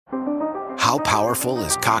how powerful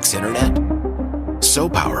is Cox Internet? So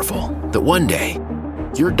powerful that one day,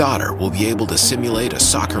 your daughter will be able to simulate a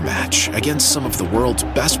soccer match against some of the world's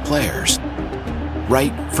best players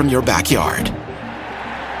right from your backyard.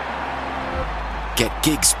 Get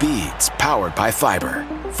gig speeds powered by fiber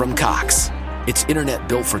from Cox. It's internet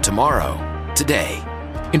built for tomorrow, today.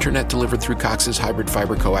 Internet delivered through Cox's hybrid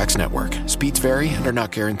fiber coax network. Speeds vary and are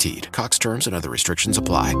not guaranteed. Cox terms and other restrictions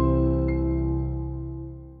apply.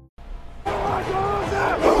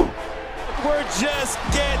 We're just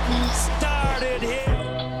getting started here.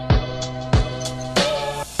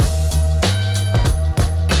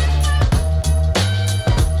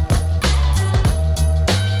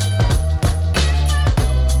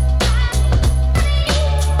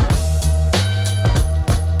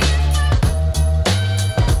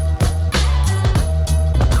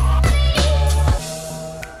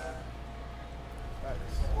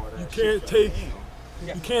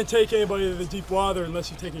 You can't take anybody to the deep water unless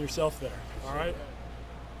you're taking yourself there, all right?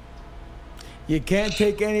 You can't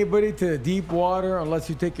take anybody to the deep water unless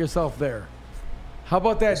you take yourself there. How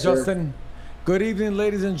about that, yes, Justin? Good evening,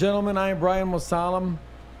 ladies and gentlemen. I am Brian Mosalem.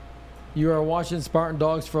 You are watching Spartan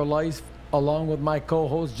Dogs for Life, along with my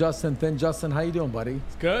co-host, Justin Thin. Justin, how you doing, buddy?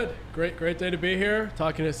 It's good. Great day to be here.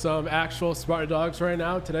 Talking to some actual Spartan Dogs right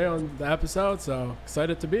now today on the episode, so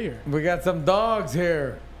excited to be here. We got some dogs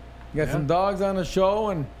here. You got some dogs on the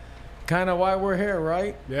show, and kind of why we're here,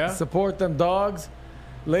 right? Yeah. Support them dogs.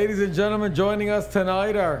 Ladies and gentlemen, joining us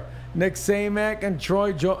tonight are Nick Samak and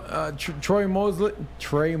Trey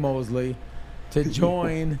Mosley to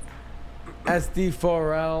join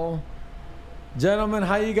SD4L. Gentlemen,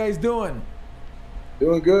 how you guys doing?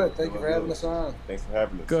 Doing good. Thank you for having us on. Thanks for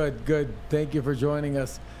having us. Good. Thank you for joining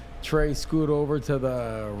us. Trey, scoot over to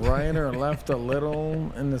the right or left a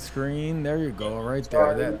little in the screen. There you go, right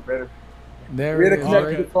there. There we had it to is.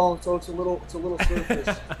 connect to the phone, so it's a little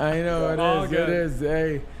surface. I know it is.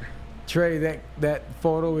 Hey, Trey, that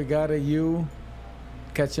photo we got of you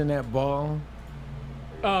catching that ball.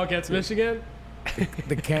 Oh, against Michigan?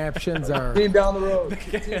 The captions are Team down the road.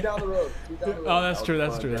 Team down the road. Oh, that's true.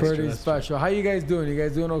 Pretty special. How you guys doing? You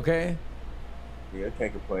guys doing okay? Yeah, I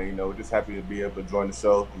can't complain. Just happy to be able to join the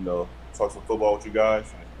show. Talk some football with you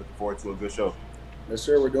guys. Looking forward to a good show. Yes,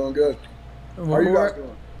 sir. We're doing good. How are you guys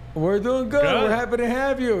doing? We're doing good. We're happy to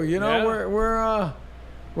have you.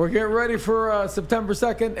 We're getting ready for September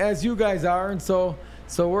 2nd, as you guys are, and so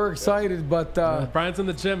we're excited. But Brian's in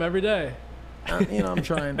the gym every day. I'm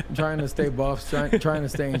trying to stay buff, trying to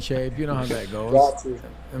stay in shape. You know how that goes. Got to.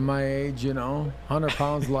 In my age, 100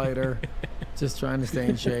 pounds lighter, just trying to stay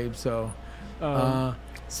in shape. So.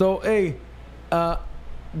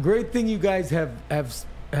 Great thing you guys have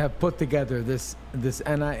put together this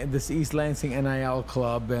East Lansing NIL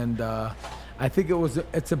club, and I think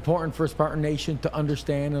it's important for Spartan Nation to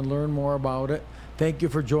understand and learn more about it. Thank you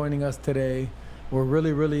for joining us today. We're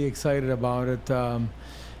really excited about it.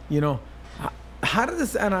 How did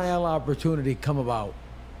this NIL opportunity come about?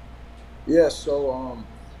 Yeah, so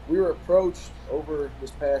we were approached over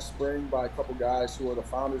this past spring by a couple guys who are the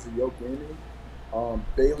founders of Yoke Gaming.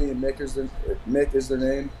 Bailey and Mick is their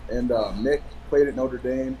name, and Mick played at Notre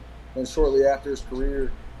Dame. And shortly after his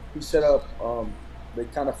career, he set up. They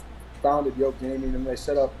kind of founded Yoke Gaming, and they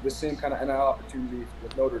set up the same kind of NIL opportunity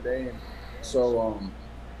with Notre Dame. So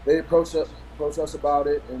they approached us about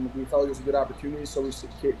it, and we felt it was a good opportunity. So we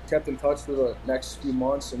kept in touch for the next few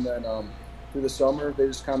months, and then through the summer, they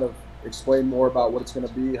just kind of explained more about what it's going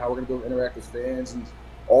to be, how we're going to be able to interact with fans, and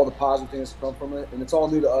all the positive things that come from it. And it's all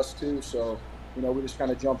new to us too, so. We just kind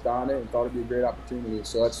of jumped on it and thought it'd be a great opportunity.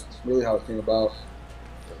 So that's really how it came about.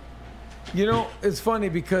 It's funny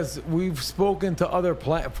because we've spoken to other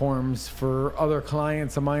platforms for other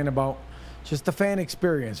clients of mine about just the fan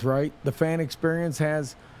experience, right? The fan experience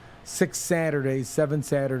has 7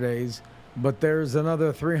 Saturdays, but there's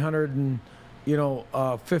another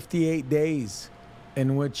 358 days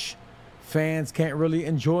in which fans can't really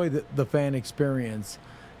enjoy the fan experience.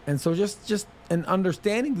 And so just in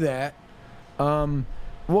understanding that,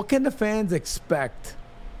 what can the fans expect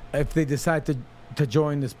if they decide to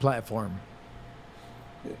join this platform?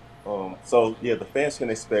 The fans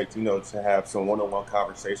can expect, to have some one-on-one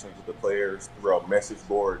conversations with the players throughout message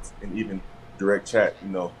boards and even direct chat,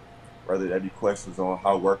 whether that be questions on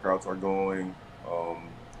how workouts are going,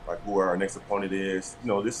 like who our next opponent is,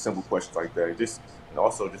 just simple questions like that. And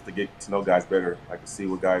also just to get to know guys better, like to see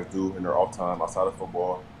what guys do in their off time outside of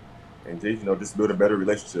football. And just build a better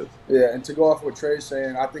relationship. Yeah, and to go off what Trey's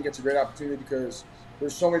saying, I think it's a great opportunity because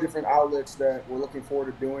there's so many different outlets that we're looking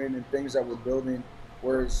forward to doing and things that we're building.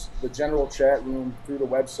 Whereas the general chat room through the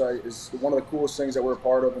website is one of the coolest things that we're a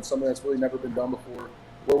part of, and something that's really never been done before,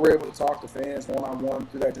 where we're able to talk to fans one-on-one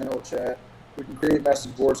through that general chat. We can create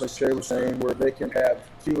message boards, like Shay was saying, where they can have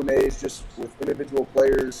Q&As just with individual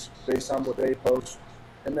players based on what they post.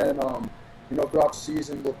 And then, throughout the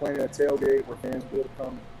season, we're playing at a tailgate where fans will be able to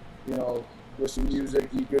come, listen to music,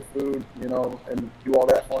 eat good food, and do all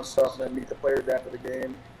that fun stuff, and then meet the players after the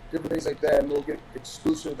game. Different things like that, and we'll get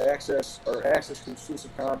exclusive access to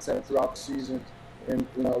exclusive content throughout the season, and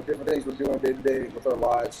different things we're doing day to day with our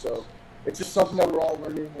lives. So it's just something that we're all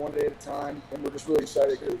learning one day at a time, and we're just really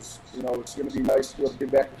excited because it's going to be nice to be able to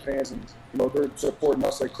give back to fans, and they're supporting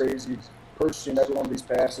us like crazy, purchasing every one of these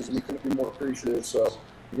passes, and we couldn't be more appreciative. So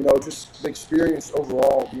just the experience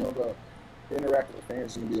overall, the interact with the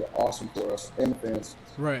fans is going to be awesome for us and the fans.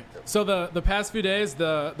 Right. So the past few days,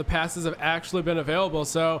 the passes have actually been available.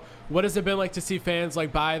 So what has it been like to see fans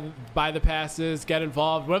like buy the passes, get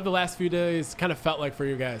involved? What have the last few days kind of felt like for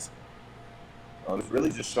you guys? It's really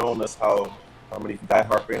just showing us how many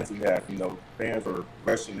diehard fans we have. Fans were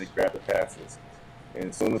rushing to grab the passes. And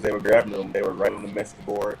as soon as they were grabbing them, they were right on the message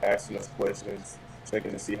board, asking us questions,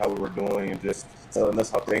 checking to see how we were doing, and just telling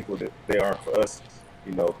us how thankful that they are for us,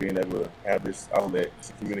 being able to have this outlet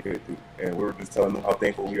to communicate through. And we were just telling them how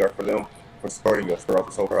thankful we are for them for supporting us throughout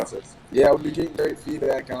this whole process. Yeah, we've been getting great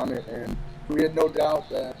feedback on it, and we had no doubt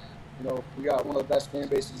that, we got one of the best fan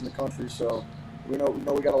bases in the country, so we know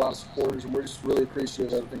we got a lot of supporters, and we're just really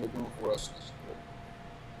appreciative of everything they're doing for us.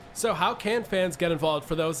 So how can fans get involved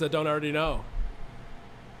for those that don't already know?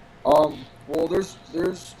 Well, there's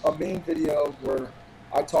a main video where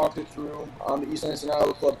I talked it through on the East Lansing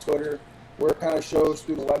Iowa Club Twitter, where it kind of shows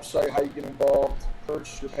through the website how you get involved,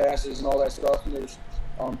 purchase your passes and all that stuff. And there's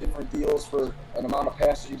different deals for an amount of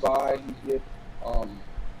passes you buy. You get,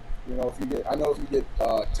 if you get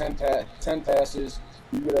 10 passes,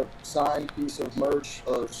 you get a signed piece of merch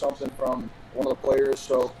or something from one of the players.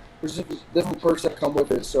 So there's different perks that come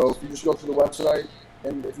with it. So if you just go to the website,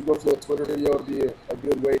 and if you go to the Twitter video, it'll be a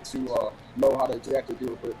good way to know how to exactly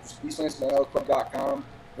do it. But it's eastlansingIOClub.com,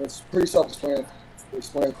 and it's pretty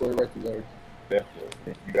self-explanatory right through there. Definitely.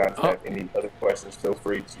 If you guys have any other questions, feel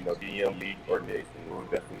free to DM me or Nick, and we'll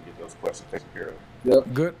definitely get those questions taken care of.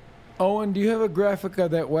 Yep. Good. Owen, do you have a graphic of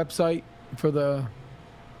that website for the?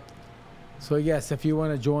 So yes, if you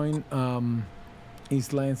want to join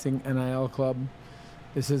East Lansing NIL Club,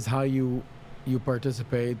 this is how you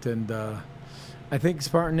participate, and I think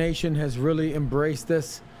Spartan Nation has really embraced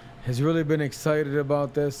this, has really been excited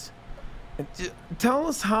about this. And tell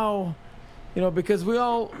us how, because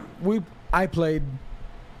I played.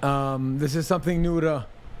 This is something new to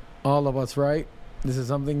all of us, right? This is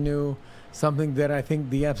something new, something that I think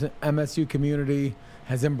the MSU community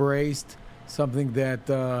has embraced, something that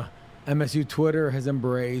MSU Twitter has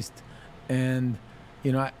embraced, and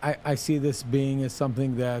I see this being as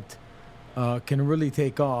something that can really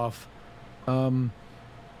take off. How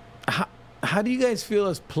do you guys feel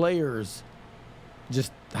as players?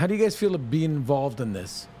 How do you guys feel of being involved in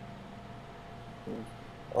this?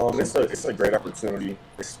 It's a great opportunity,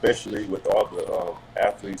 especially with all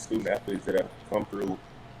the student athletes that have come through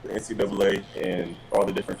the NCAA and all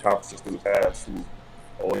the different conferences through the past who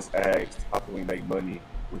always asked, how can we make money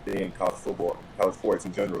within college football, college sports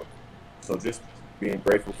in general? So just being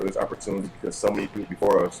grateful for this opportunity, because so many people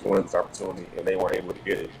before us wanted this opportunity and they weren't able to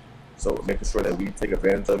get it. So making sure that we take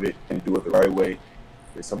advantage of it and do it the right way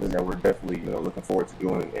is something that we're definitely looking forward to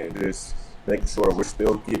doing, and just making sure we're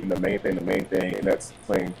still keeping the main thing, and that's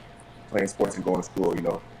playing sports and going to school.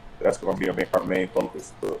 That's going to be our main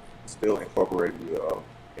focus, but still incorporating the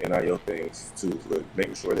NIL things too, but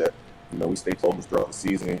making sure that we stay focused throughout the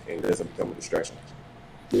season and it doesn't become a distraction.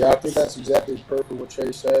 Yeah, I think that's exactly perfect what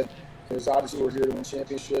Trey said, because obviously we're here to win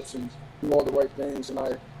championships and do all the right things, and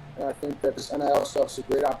I think that this NIL stuff is a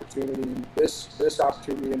great opportunity. And this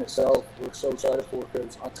opportunity in itself, we're so excited for,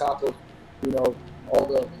 because on top of all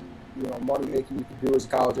the money making you can do as a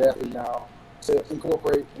college athlete now, to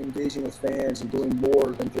incorporate engaging with fans and doing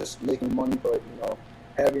more than just making money, but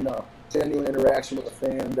having a genuine interaction with a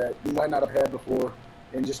fan that you might not have had before,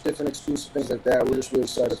 and just different exclusive things like that. We're just really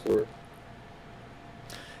excited for it.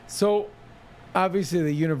 So obviously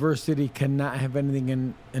the university cannot have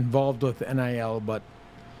anything involved with NIL, but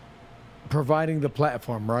providing the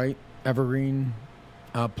platform, right? Evergreen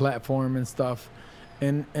platform and stuff,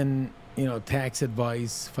 and tax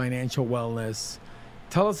advice, financial wellness.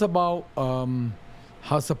 Tell us about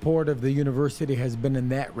how supportive the university has been in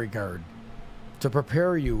that regard to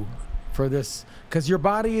prepare you for this, because your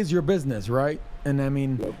body is your business, right? And I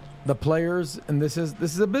mean, the players, and this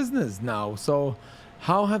is a business now. So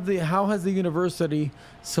How has the university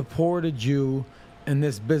supported you in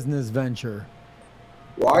this business venture?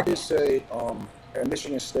 Well, I could say at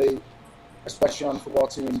Michigan State, especially on the football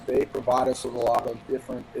team, they provide us with a lot of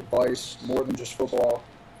different advice, more than just football,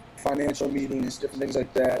 financial meetings, different things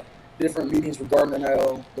like that, different meetings regarding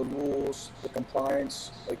NIL, the rules, the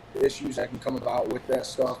compliance, like the issues that can come about with that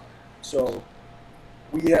stuff. So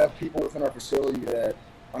we have people within our facility that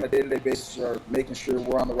on a day-to-day basis are making sure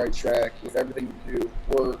we're on the right track with everything we do.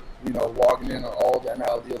 We're, logging in on all the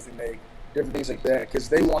NIL deals we make, different things like that, because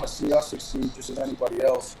they want to see us succeed just as anybody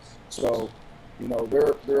else. So,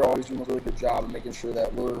 they're always doing a really good job of making sure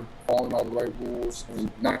that we're following all the right rules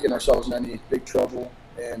and not getting ourselves in any big trouble.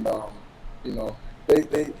 And,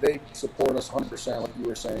 they support us 100%, like you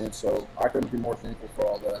were saying. So I couldn't be more thankful for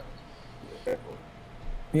all that.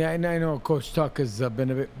 Yeah, and I know Coach Tuck has been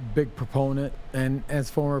a big proponent, and as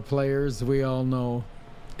former players, we all know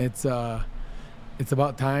it's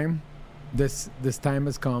about time. This time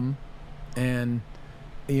has come, and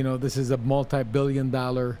this is a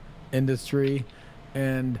multi-billion-dollar industry,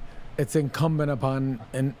 and it's incumbent upon,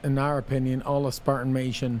 in our opinion, all of Spartan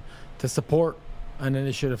Nation to support an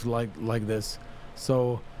initiative like this.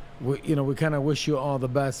 So we kind of wish you all the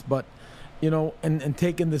best, but and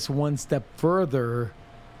taking this one step further.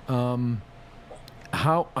 How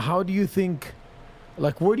do you think,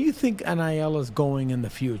 where do you think NIL is going in the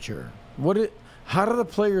future? How do the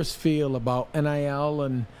players feel about NIL,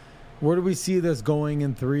 and where do we see this going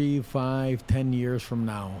in 3, 5, 10 years from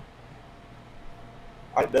now?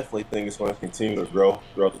 I definitely think it's going to continue to grow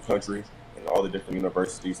throughout the country, and all the different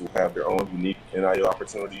universities will have their own unique NIL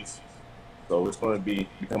opportunities. So it's going to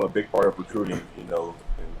become a big part of recruiting, and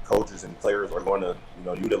coaches and players are going to,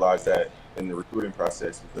 utilize that in the recruiting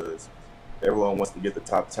process, because everyone wants to get the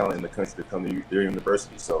top talent in the country to come to their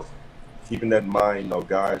university. So keeping that in mind,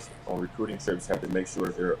 guys on recruiting trips have to make sure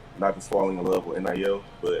they're not just falling in love with NIL,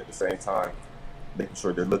 but at the same time, making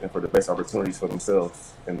sure they're looking for the best opportunities for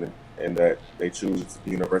themselves, and that they choose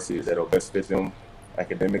the universities that will best fit them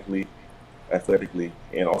academically, athletically,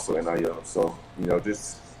 and also NIL. So,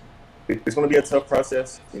 it's going to be a tough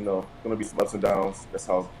process. Going to be some ups and downs. That's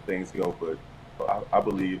how things go. But I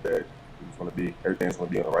believe that everything's going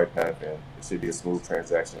to be on the right path, and it should be a smooth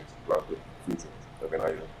transaction throughout the future of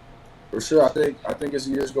NIL. For sure, I think as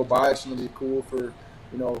the years go by, it's going to be cool for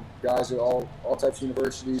guys at all types of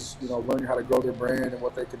universities, learning how to grow their brand and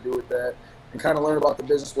what they can do with that, and kind of learn about the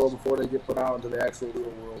business world before they get put out into the actual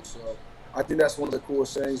real world. So I think that's one of the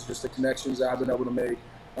coolest things, just the connections that I've been able to make.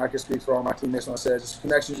 I can speak for all my teammates when I say just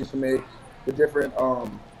connections you can make, the different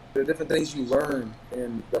things you learn,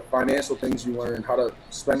 and the financial things you learn, how to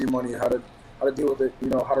spend your money, how to deal with it,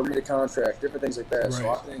 how to read a contract, different things like that. Right. So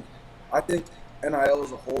I think NIL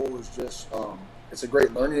as a whole is just it's a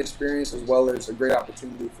great learning experience, as well as a great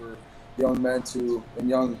opportunity for young men and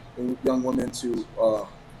young women to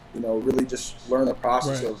really just learn the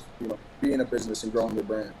process of being a business and growing their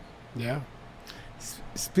brand. Yeah.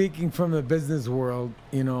 Speaking from the business world,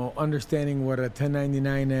 understanding what a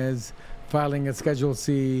 1099 is, filing a Schedule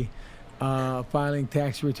C, filing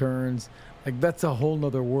tax returns, that's a whole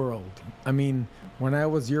nother world. I mean, when I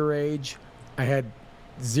was your age, I had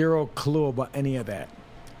zero clue about any of that.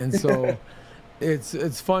 And so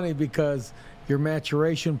it's funny because your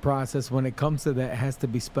maturation process when it comes to that has to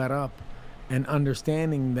be sped up, and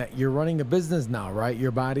understanding that you're running a business now, right?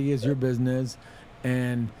 Your body is your business,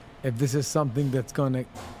 and if this is something that's gonna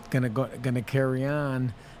carry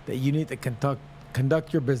on, that you need to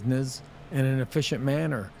conduct your business in an efficient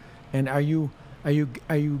manner. And are you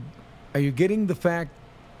getting the fact?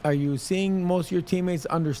 Are you seeing most of your teammates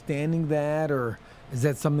understanding that, or is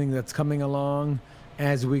that something that's coming along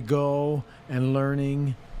as we go and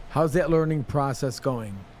learning? How's that learning process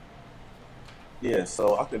going? Yeah,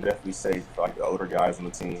 so I can definitely say, the older guys on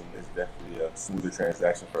the team, is definitely a smoother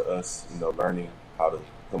transaction for us. Learning how to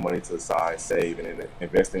put money to the side, save, and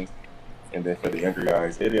investing. And then for the younger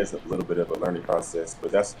guys, it is a little bit of a learning process,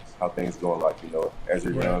 but that's how things go. As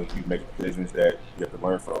you're young, you make decisions that you have to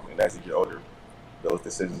learn from, and as you get older, those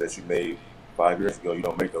decisions that you made 5 years ago, you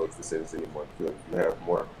don't make those decisions anymore. You have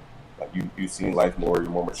more, you've seen life more, you're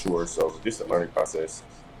more mature, so just a learning process.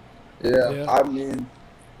 Yeah. I mean,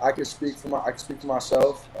 I can speak for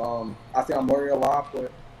myself. I think I'm learning a lot,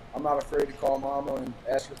 but I'm not afraid to call mama and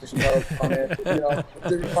ask her for some help,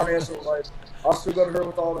 financial advice. I'll still go to her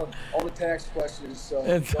with all the tax questions. So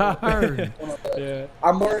it's hard. Yeah.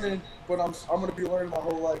 I'm learning, but I'm going to be learning my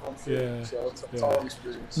whole life, I'm sure. Yeah. So it's all an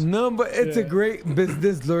experience. No, but it's a great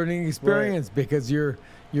business learning experience because you're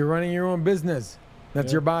running your own business.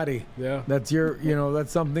 That's your body. Yeah. That's your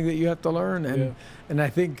that's something that you have to learn, and I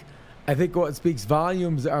think I think what speaks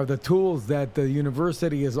volumes are the tools that the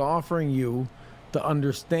university is offering you to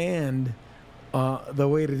understand the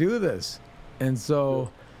way to do this. And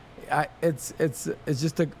so it's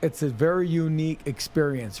a very unique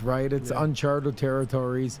experience, right? It's uncharted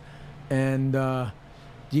territories. And do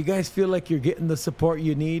you guys feel like you're getting the support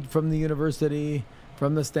you need from the university,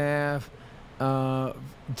 from the staff, to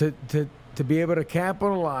be able to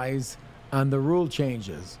capitalize on the rule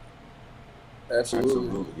changes?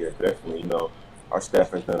 Absolutely. Yeah, definitely. Our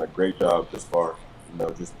staff has done a great job thus far,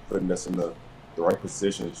 just putting us in the right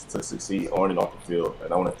positions to succeed on and off the field.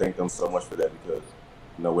 And I want to thank them so much for that because,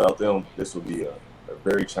 without them, this would be a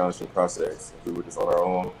very challenging process. If we were just on our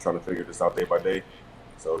own trying to figure this out day by day.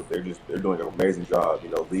 So they're doing an amazing job,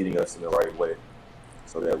 leading us in the right way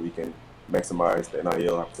so that we can maximize the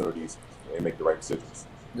NIL opportunities and make the right decisions.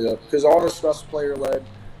 Yeah, because all this stuff's player-led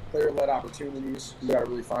opportunities. You got to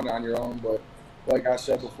really find it on your own. But like I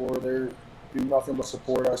said before, they do nothing but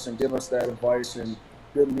support us and give us that advice and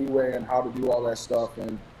good leeway on how to do all that stuff.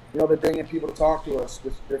 And, they're bringing people to talk to us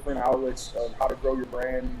with different outlets of how to grow your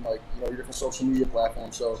brand, like, your different social media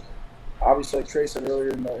platforms. So, obviously, like Trey said earlier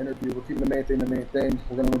in the interview, we're keeping the main thing.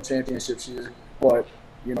 We're going to win championships here. But,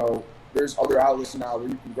 there's other outlets now where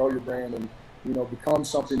you can grow your brand and, become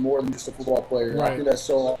something more than just a football player. Right. I think that's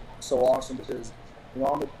so awesome because,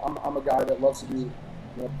 I'm a guy that loves to do,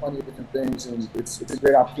 plenty of different things, and it's a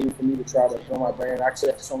great opportunity for me to try to grow my brand.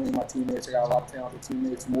 Actually, for so many of my teammates, I got a lot of talented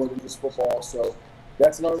teammates, more than just football. So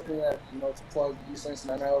that's another thing that, to plug East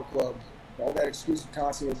Lansing NIL Club, all that exclusive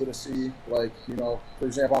content we're going to see. Like, for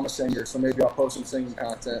example, I'm a singer, so maybe I'll post some singing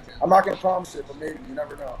content. I'm not going to promise it, but maybe, you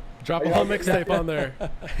never know. Drop a whole mixtape on there.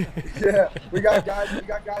 Yeah, we got guys with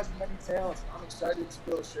many talents. I'm excited to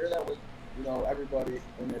be able to share that with everybody,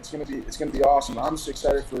 and it's gonna be awesome. I'm just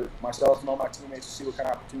excited for myself and all my teammates to see what kind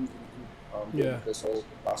of opportunities we can with this whole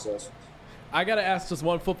process. I gotta ask just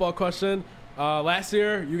one football question. Last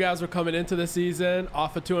year, you guys were coming into the season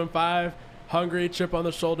off of 2-5, hungry, chip on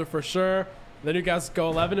the shoulder for sure. Then you guys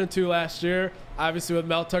go 11-2 last year. Obviously, with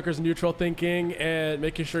Mel Tucker's neutral thinking and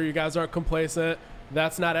making sure you guys aren't complacent,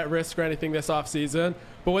 that's not at risk or anything this offseason.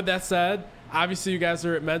 But with that said, obviously, you guys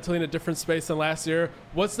are mentally in a different space than last year.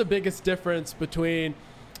 What's the biggest difference between,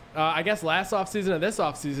 last offseason and this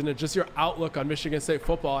offseason, and just your outlook on Michigan State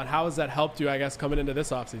football, and how has that helped you, coming into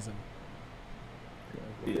this offseason?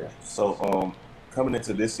 Yeah. So, coming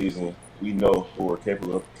into this season, we know what we're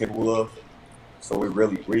capable of. So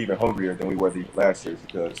we're even hungrier than we were last year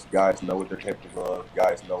because guys know what they're capable of.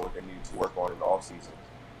 Guys know what they need to work on in the offseason.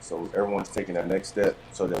 So everyone's taking that next step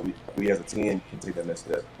so that we as a team can take that next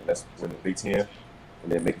step. And that's win the Big Ten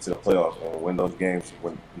and then make it to the playoffs and win those games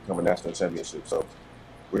and become a national championship. So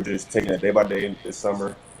we're just taking it day by day this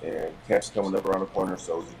summer, and camp's coming up around the corner.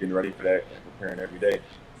 So just getting ready for that and preparing every day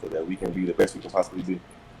so that we can be the best we can possibly be.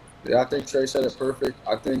 Yeah, I think Trey said it perfect.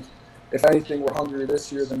 I think, if anything, we're hungrier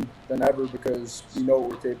this year than ever because we know what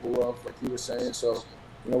we're capable of, like he was saying. So,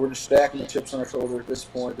 we're just stacking the chips on our shoulder at this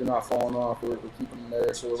point. They're not falling off. We're keeping them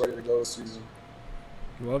there, so we're ready to go this season.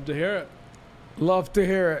 Love to hear it. Love to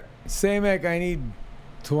hear it. Samek, I need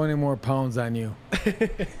 20 more pounds on you. I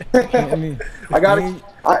need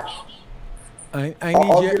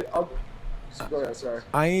you. Go ahead, sorry.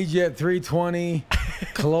 I need you at 320,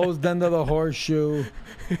 closed under the horseshoe,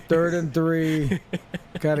 3rd and 3.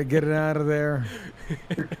 Got to get it out of there.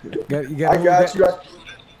 I got you.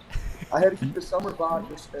 I had to keep the summer bod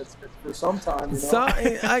for some time.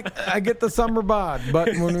 I get the summer bod,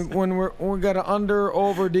 but when we got an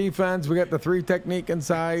under-over defense, we got the 3 technique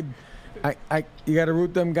inside. You got to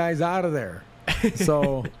root them guys out of there.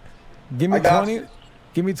 So give me 20.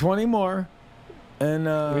 Give me 20 more. And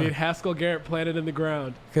we need Haskell Garrett planted in the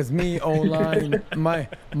ground. Because me, O-line,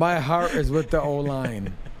 my heart is with the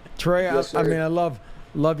O-line. Trey, yes, I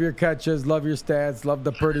love your catches, love your stats, love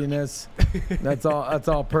the prettiness. That's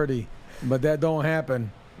all pretty. But that don't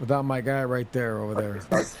happen without my guy right there over there.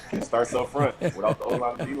 It starts up front. Without the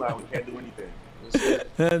O-line and D-line, we can't do anything.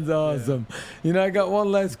 That's awesome. Yeah. I got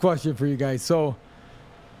one last question for you guys. So,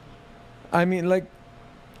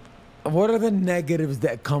 what are the negatives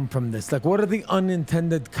that come from this? Like, what are the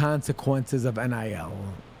unintended consequences of NIL?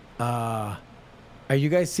 Are you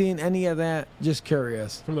guys seeing any of that? Just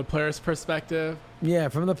curious. From the player's perspective? Yeah,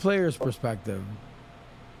 from the player's perspective.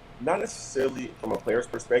 Not necessarily from a player's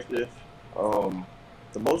perspective.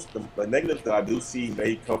 The negatives that I do see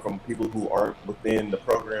may come from people who aren't within the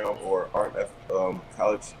program or aren't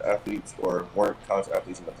college athletes or weren't college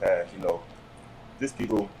athletes in the past. Just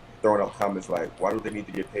people throwing out comments like, why do they need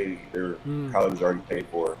to get paid? Their college is already paid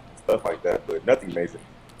for, stuff like that, but nothing major.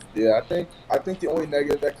 Yeah, I think the only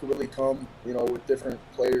negative that could really come, with different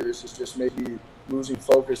players is just maybe losing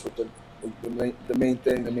focus with the main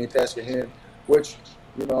thing, the main task at hand, which,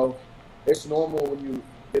 it's normal when you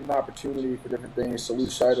get an opportunity for different things to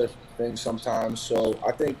lose sight of things sometimes. So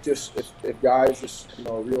I think just if guys just,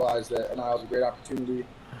 realize that NIL is a great opportunity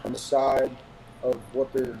on the side of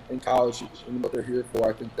what they're in college and what they're here for,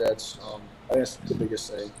 I think that's the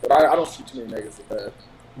biggest thing. But I don't see too many negatives with that.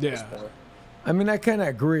 Yeah. I mean, I kind of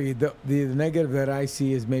agree. The negative that I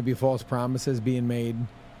see is maybe false promises being made,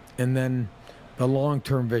 and then the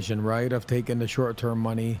long-term vision, right, of taking the short-term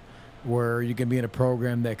money where you can be in a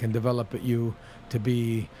program that can develop you to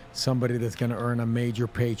be somebody that's going to earn a major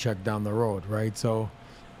paycheck down the road, right? So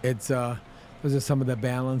it's those are some of the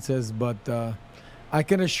balances, but I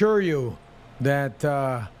can assure you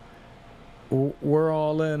that we're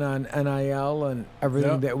all in on NIL and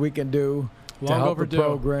everything that we can do to help the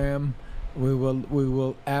program. We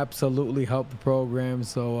will absolutely help the program.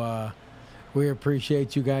 So we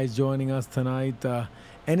appreciate you guys joining us tonight.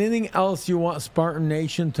 Anything else you want Spartan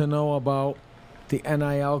Nation to know about the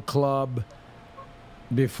NIL club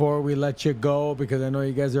before we let you go? Because I know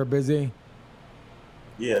you guys are busy.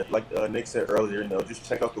 Yeah, like Nick said earlier, just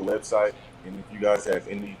check out the website. And if you guys have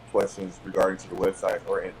any questions regarding to the website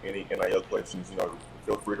or any NIL questions,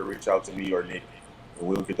 feel free to reach out to me or Nick, and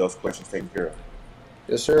we'll get those questions taken care of.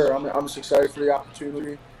 Yes, sir. I'm just excited for the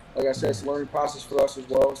opportunity. Like I said, it's a learning process for us as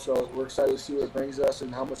well. So we're excited to see what it brings us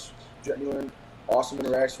and how much genuine, awesome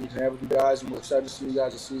interaction we can have with you guys. And we're excited to see you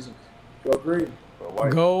guys this season. Go green. Go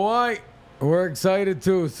white. Go white. We're excited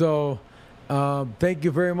too. So thank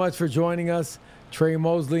you very much for joining us. Trey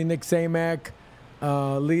Mosley, Nick Samak,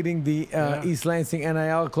 leading the East Lansing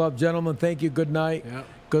NIL club. Gentlemen, thank you. Good night. Yeah.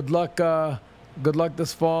 Good luck. Good luck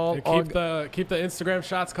this fall. Yeah, keep the Instagram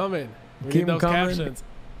shots coming. Keep them those coming. captions.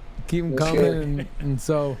 Keep them coming. And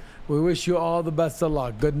so we wish you all the best of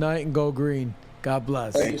luck. Good night and go green. God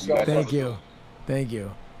bless. Thank you. Thank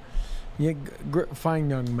you. Yeah, fine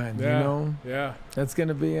young men, Yeah. That's going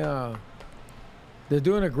to be they're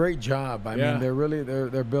doing a great job. I mean,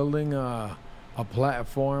 they're building a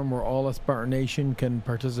platform where all of Spartan Nation can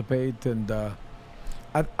participate, and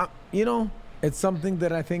it's something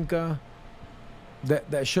that I think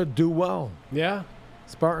that should do well. Yeah.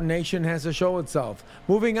 Spartan Nation has to show itself.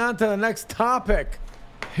 Moving on to the next topic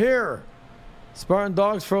here. Spartan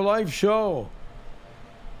Dogs for Life show.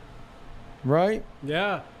 Right?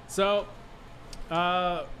 Yeah. So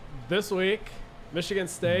this week, Michigan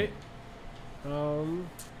State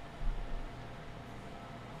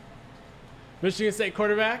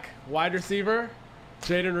quarterback, wide receiver,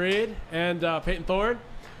 Jaden Reed, and Peyton Thorne,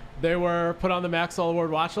 they were put on the Maxwell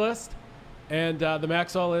Award watch list. And the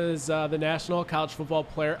Maxwell is the National College Football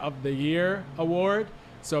Player of the Year award.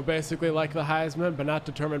 So basically like the Heisman, but not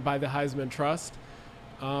determined by the Heisman Trust.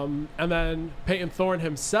 And then Peyton Thorne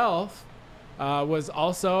himself was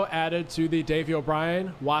also added to the Davey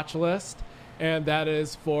O'Brien watch list. And that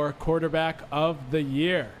is for Quarterback of the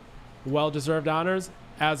Year. Well-deserved honors,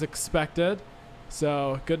 as expected.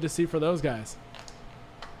 So good to see for those guys.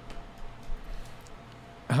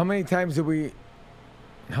 How many times did we...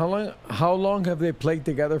 How long have they played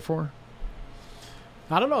together for?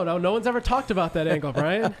 I don't know. No one's ever talked about that angle,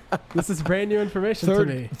 Brian. This is brand new information to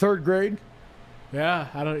me. Third grade? Yeah,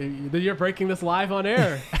 I don't. You're breaking this live on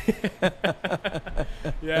air.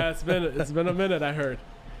 Yeah, it's been a minute. I heard.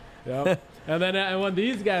 Yep. And when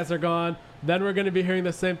these guys are gone, then we're going to be hearing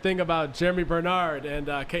the same thing about Jeremy Bernard and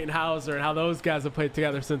Caton Hauser and how those guys have played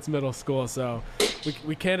together since middle school. So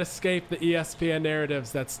we can't escape the ESPN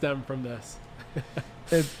narratives that stem from this.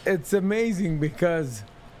 It's amazing because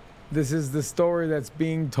this is the story that's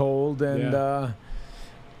being told, and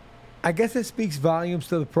I guess it speaks volumes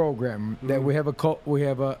to the program that we have a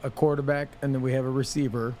quarterback and then we have a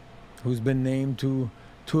receiver who's been named to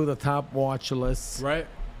two of the top watch lists. Right.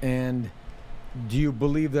 And do you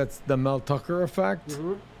believe that's the Mel Tucker effect,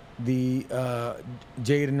 the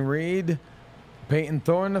Jaden Reed, Peyton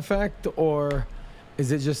Thorne effect, or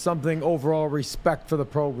is it just something overall respect for the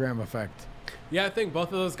program effect? Yeah, I think both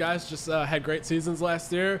of those guys just had great seasons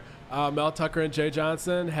last year. Mel Tucker and Jay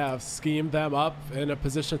Johnson have schemed them up in a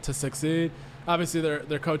position to succeed. Obviously,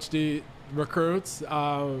 they're Coach D recruits,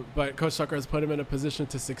 but Coach Tucker has put him in a position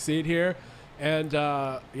to succeed here. And,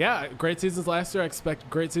 great seasons last year. I expect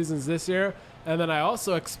great seasons this year. And then I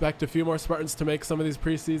also expect a few more Spartans to make some of these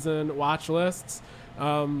preseason watch lists.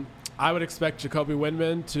 I would expect Jacoby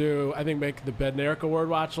Windman to, I think, make the Bednarik Award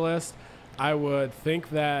watch list. I would think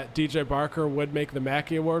that DJ Barker would make the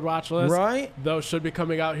Mackey Award watch list. Right. Those should be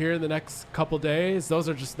coming out here in the next couple days.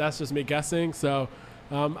 That's just me guessing. So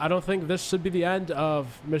I don't think this should be the end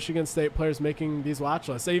of Michigan State players making these watch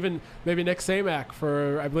lists. Even maybe Nick Samac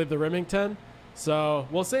for, I believe, the Remington. So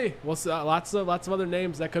we'll see. We'll see. Lots of other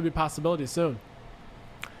names that could be possibilities soon.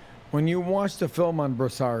 When you watch the film on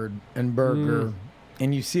Broussard and Berger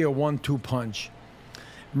and you see a 1-2 punch, it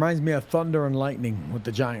reminds me of Thunder and Lightning with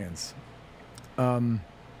the Giants.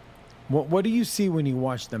 What do you see when you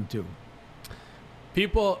watch them two?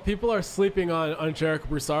 People are sleeping on Jarek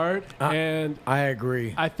Broussard, and I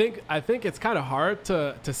agree. I think it's kind of hard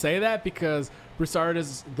to say that because Broussard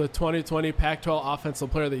is the 2020 Pac-12 Offensive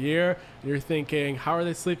Player of the Year. You're thinking, how are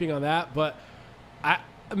they sleeping on that? But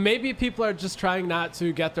maybe people are just trying not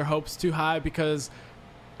to get their hopes too high because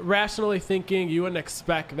rationally thinking, you wouldn't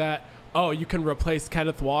expect that, you can replace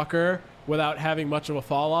Kenneth Walker without having much of a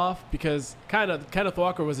fall off because Kenneth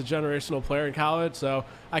Walker was a generational player in college, so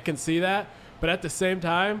I can see that. But at the same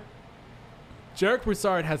time, Jarek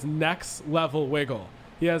Broussard has next level wiggle.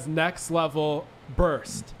 He has next level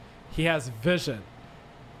burst. He has vision.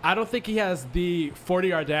 I don't think he has the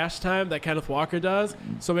 40-yard dash time that Kenneth Walker does,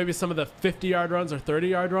 so maybe some of the 50-yard runs or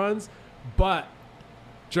 30-yard runs. But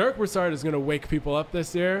Jarek Broussard is going to wake people up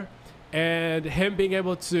this year, and him being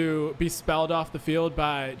able to be spelled off the field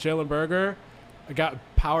by Jalen Berger, a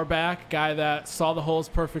power back, guy that saw the holes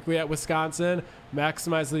perfectly at Wisconsin,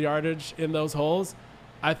 maximized the yardage in those holes.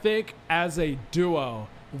 I think as a duo,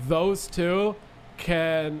 those two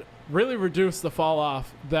can really reduce the fall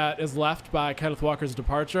off that is left by Kenneth Walker's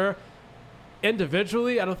departure.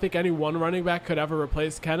 Individually, I don't think any one running back could ever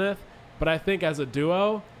replace Kenneth, but I think as a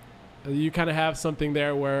duo, you kind of have something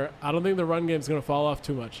there where I don't think the run game is going to fall off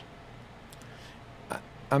too much.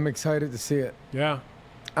 I'm excited to see it. Yeah.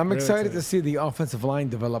 I'm really excited to see the offensive line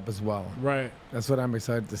develop as well. Right. That's what I'm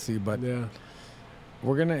excited to see. But yeah,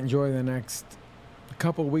 we're going to enjoy the next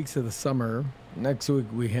couple weeks of the summer. Next week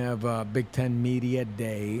we have Big Ten Media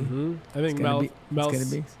Day. Mm-hmm. I think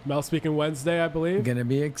Mel's speaking Wednesday, I believe. Going to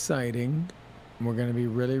be exciting. We're going to be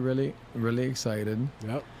really, really, really excited.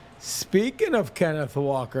 Yep. Speaking of Kenneth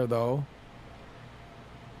Walker, though,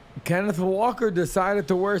 Kenneth Walker decided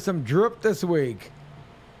to wear some drip this week.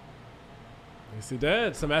 Yes, he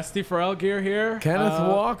did. Some SD4L gear here. Kenneth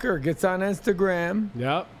Walker gets on Instagram.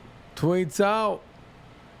 Yep. Tweets out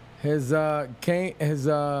his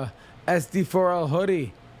SD4L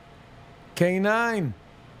hoodie. K9,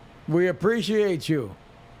 we appreciate you.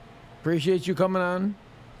 Appreciate you coming on.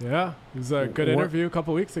 Yeah, it was a good interview a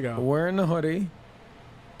couple weeks ago. Wearing the hoodie.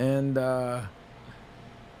 And, boy,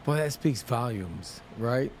 that speaks volumes,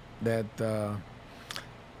 right? That,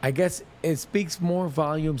 I guess it speaks more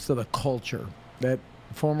volumes to the culture that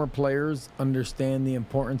former players understand the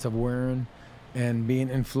importance of wearing and being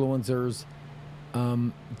influencers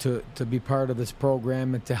to be part of this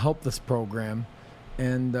program and to help this program.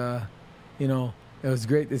 And, it was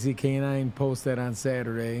great to see K9 post that on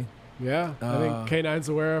Saturday. Yeah, I think K9's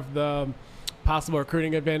aware of the possible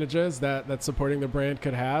recruiting advantages that supporting the brand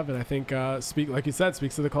could have. And I think, like you said,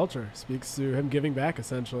 speaks to the culture, speaks to him giving back,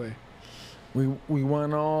 essentially. We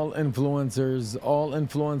want all influencers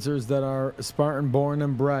that are Spartan born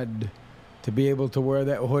and bred to be able to wear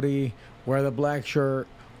that hoodie, wear the black shirt,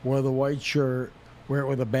 wear the white shirt, wear it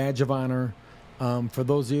with a badge of honor. For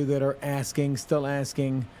those of you that are still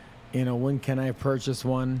asking, when can I purchase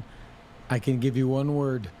one? I can give you one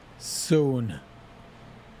word: soon.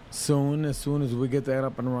 Soon, as soon as we get that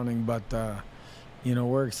up and running. But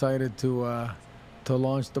we're excited to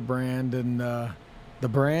launch the brand, and the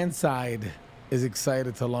brand side is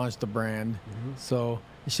excited to launch the brand. Mm-hmm. So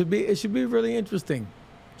it should be really interesting.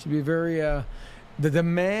 It should be very the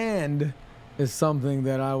demand is something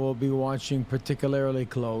that I will be watching particularly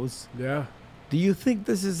close. Yeah. Do you think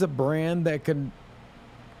this is a brand that can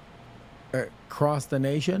cross the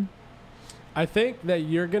nation? I think that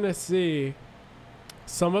you're going to see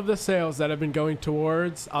some of the sales that have been going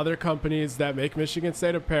towards other companies that make Michigan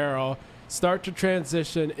State apparel start to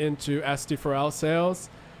transition into SD4L sales.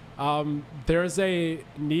 There's a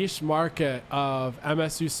niche market of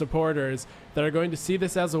MSU supporters that are going to see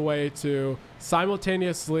this as a way to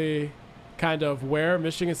simultaneously kind of wear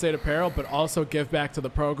Michigan State apparel, but also give back to the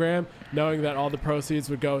program, knowing that all the proceeds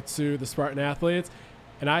would go to the Spartan athletes.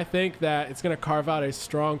 And I think that it's going to carve out a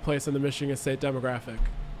strong place in the Michigan State demographic.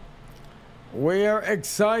 We are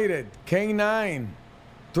excited. K9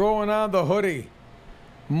 throwing on the hoodie.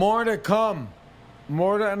 More to come.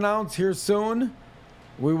 More to announce here soon.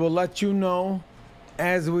 We will let you know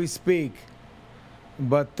as we speak.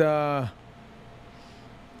 But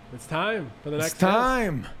it's time for the next It's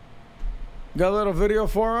time. test. Got a little video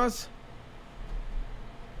for us?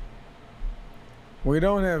 We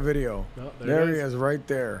don't have video. No, there he is right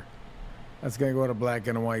there. That's going to go to black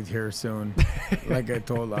and white here soon. Like I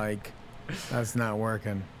told Ike, that's not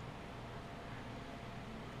working.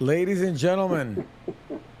 Ladies and gentlemen,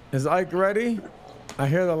 is Ike ready? I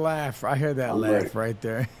hear the laugh. I hear that laugh ready. right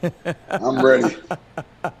there. I'm ready.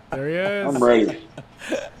 There he is. I'm ready.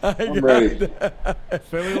 I'm ready.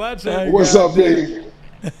 Philly legend. What's up, Dave?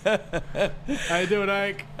 How you doing,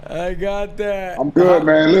 Ike? I got that. I'm good,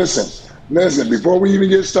 man. Listen. Before we even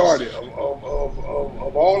get started,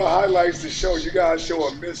 of all the highlights to show, you guys show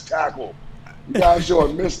a missed tackle. You guys show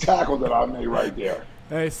a missed tackle that I made right there.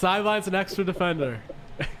 Hey, sidelines an extra defender.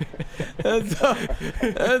 That's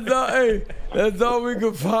all we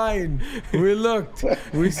could find. We looked.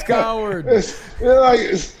 We scoured.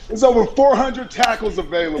 It's over 400 tackles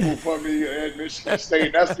available for me at Michigan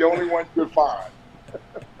State. That's the only one you could find.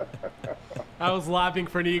 I was lobbying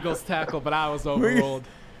for an Eagles tackle, but I was overruled.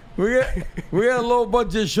 We got a low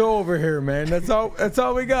budget show over here, man. That's all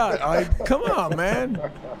we got. Come on, man.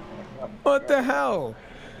 What the hell?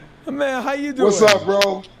 Man, how you doing? What's up,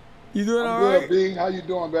 bro? You doing all good, right? B. How you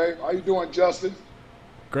doing, babe? How you doing, Justin?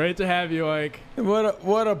 Great to have you, Ike.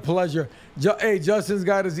 What a pleasure. Hey, Justin's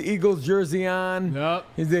got his Eagles jersey on. Yep.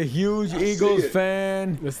 He's a huge Eagles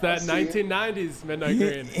fan. It's that 1990s midnight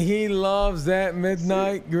green. He loves that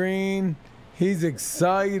midnight green. He's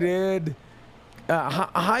excited.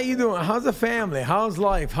 How you doing? How's the family? How's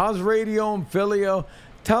life? How's radio and Philly?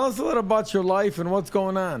 Tell us a little about your life and what's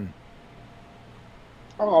going on.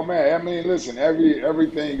 Oh man, I mean, listen,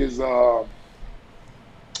 everything is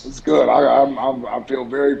it's good. I feel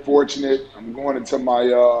very fortunate. I'm going into my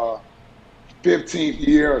 15th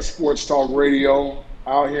year of sports talk radio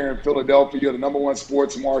out here in Philadelphia, the #1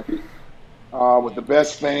 sports market, with the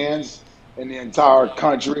best fans in the entire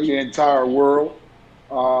country, the entire world.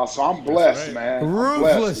 So I'm blessed, man.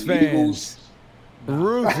 Ruthless blessed. fans. Eagles.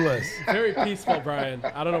 Ruthless. Very peaceful, Brian.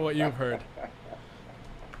 I don't know what you've heard.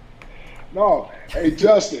 No, hey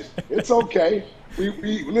Justin, it's okay.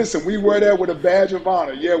 We listen. We wear that with a badge of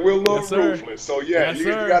honor. Yeah, we're a little ruthless. So yeah, you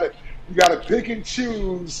gotta pick and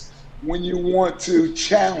choose when you want to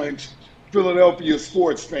challenge Philadelphia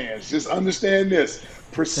sports fans. Just understand this: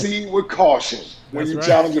 proceed with caution when you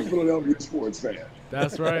challenge a Philadelphia sports fan.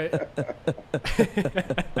 That's right.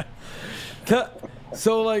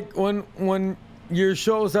 So, like, when your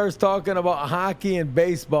show starts talking about hockey and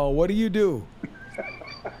baseball, what do you do?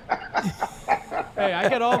 Hey, I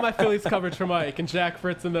get all my Phillies coverage from Mike and Jack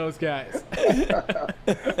Fritz and those guys.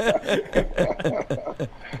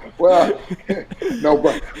 Well, no,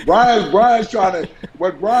 but Brian's trying to.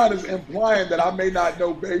 What Brian is implying that I may not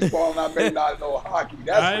know baseball and I may not know hockey.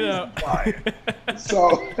 That's what he's implying.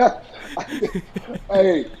 So,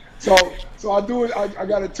 hey, so I do it. I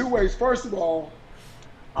got it two ways. First of all,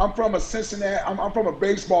 I'm from a Cincinnati. I'm from a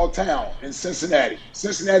baseball town in Cincinnati.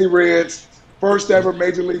 Cincinnati Reds, first ever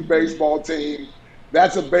Major League Baseball team.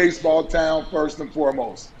 That's a baseball town first and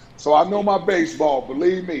foremost. So I know my baseball.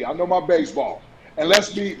 Believe me, I know my baseball. And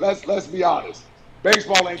let's be honest.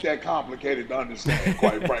 Baseball ain't that complicated to understand,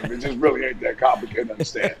 quite frankly. It just really ain't that complicated to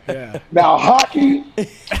understand. Yeah. Now hockey.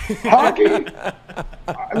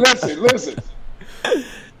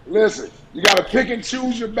 Listen. You got to pick and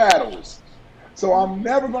choose your battles. So I'm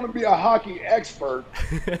never going to be a hockey expert,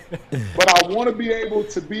 but I want to be able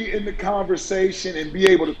to be in the conversation and be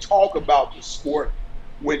able to talk about the sport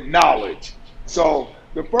with knowledge. So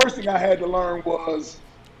the first thing I had to learn was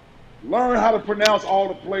learn how to pronounce all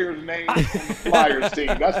the players' names on the Flyers team.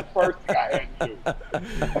 That's the first thing I had to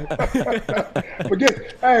do.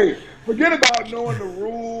 Forget about knowing the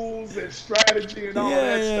rules and strategy and all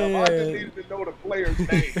that stuff. I just needed to know the players'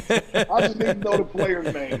 names. I just need to know the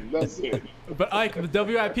players' names. That's it. But Ike, the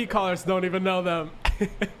WIP callers don't even know them.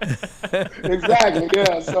 Exactly,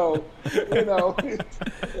 yeah. So,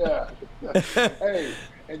 yeah. Hey,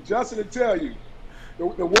 and Justin to tell you,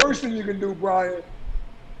 the worst thing you can do, Brian,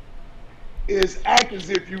 is act as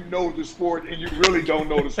if you know the sport and you really don't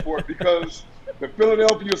know the sport, because the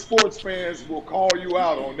Philadelphia sports fans will call you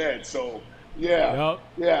out on that. So, yeah.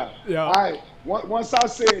 Once I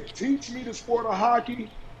said, teach me the sport of hockey,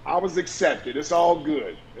 I was accepted. It's all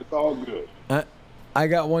good. It's all good. I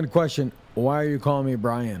got one question. Why are you calling me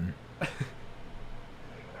Brian?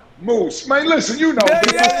 Moose, man, listen, you know. There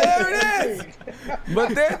it is.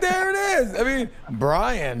 But there it is. I mean,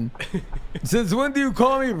 Brian. Since when do you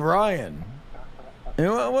call me Brian? You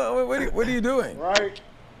know, what are you doing? Right.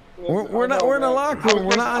 We're not. We're in a locker room.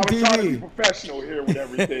 We're not on TV. I was trying to be professional here with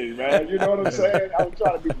everything, man. You know what I'm saying? I was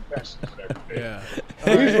trying to be professional with everything. Yeah.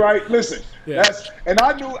 He's right. Listen, and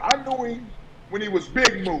I knew him when he was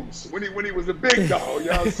Big Moose, when he was a big dog, you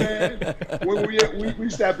know what I'm saying? When we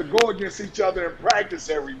used to have to go against each other in practice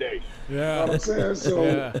every day. Yeah. You know what I'm saying? So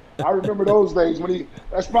Yeah. I remember those days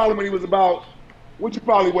that's probably when he was about, what you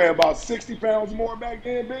probably weigh, about 60 pounds more back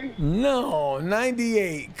then, B? No,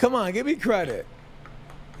 98. Come on, give me credit.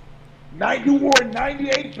 You wore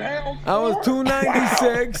 98 pounds? I was more?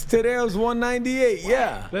 296. Wow. Today I was 198.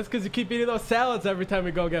 Yeah. That's because you keep eating those salads every time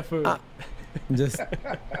we go get food. Just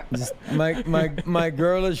my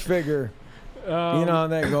girlish figure. You know how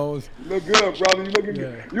that goes. You look good, brother. You looking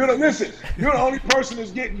good. Listen, you're the only person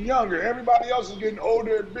that's getting younger. Everybody else is getting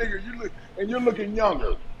older and bigger. You're looking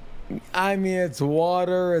younger. I mean, it's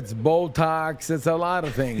water, it's Botox, it's a lot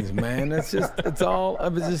of things, man. It's just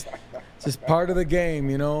part of the game,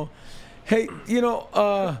 you know. Hey, you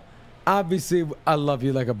know, obviously I love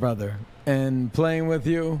you like a brother, and playing with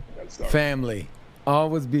you, family,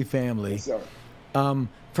 always be family. Yes, sir.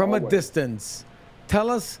 From a distance, tell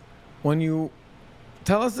us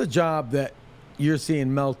the job that you're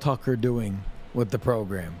seeing Mel Tucker doing with the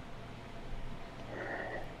program.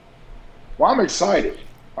 Well, I'm excited.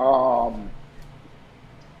 You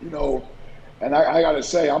know, and I got to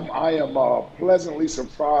say, I am pleasantly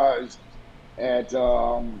surprised at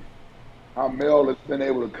how Mel has been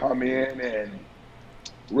able to come in and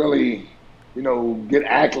really, you know, get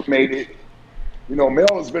acclimated. You know,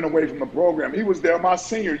 Mel has been away from the program. He was there my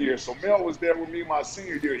senior year, so Mel was there with me my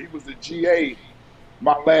senior year. He was the GA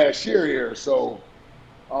my last year here. So,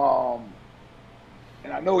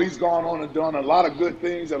 and I know he's gone on and done a lot of good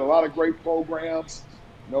things at a lot of great programs.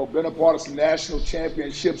 You know, been a part of some national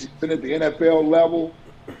championships. He's been at the NFL level.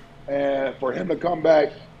 And for him to come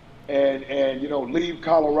back and you know, leave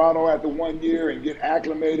Colorado after 1 year and get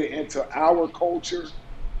acclimated into our culture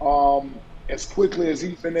as quickly as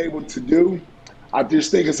he's been able to do, I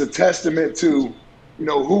just think it's a testament to, you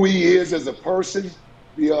know, who he is as a person,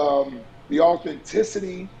 the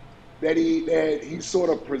authenticity that he sort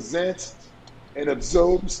of presents and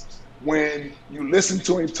absorbs when you listen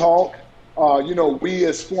to him talk. You know, we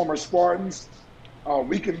as former Spartans,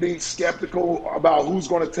 we can be skeptical about who's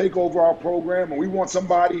going to take over our program, and we want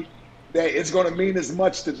somebody that it's going to mean as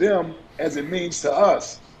much to them as it means to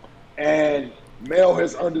us. And Mel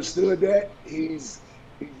has understood that. He's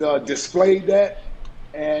displayed that.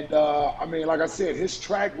 And, I mean, like I said, his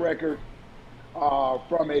track record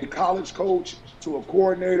from a college coach to a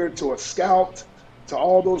coordinator to a scout to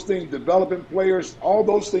all those things, developing players, all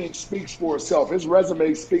those things speaks for itself. His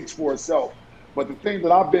resume speaks for itself. But the thing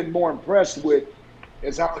that I've been more impressed with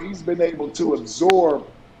is how he's been able to absorb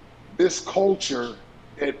this culture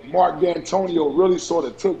that Mark D'Antonio really sort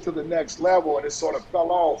of took to the next level, and it sort of fell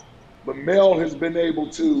off. But Mel has been able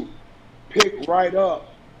to pick right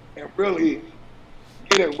up and really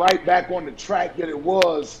get it right back on the track that it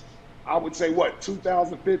was, I would say,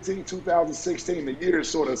 2015, 2016, the years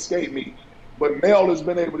sort of escaped me. But Mel has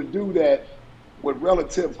been able to do that with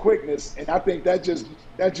relative quickness, and I think that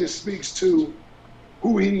just speaks to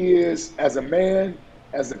who he is as a man,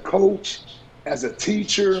 as a coach, as a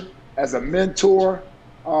teacher, as a mentor.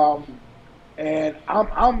 And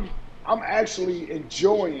I'm actually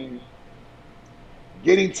enjoying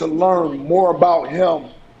getting to learn more about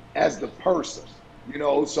him as the person, you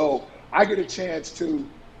know. So I get a chance to,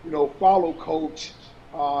 you know, follow Coach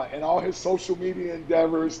and all his social media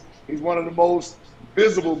endeavors. He's one of the most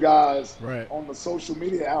visible guys on the social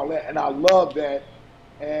media outlet, and I love that.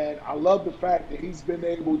 And I love the fact that he's been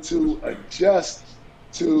able to adjust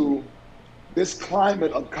to this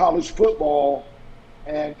climate of college football,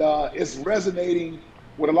 and it's resonating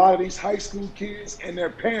with a lot of these high school kids and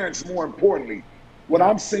their parents, more importantly. What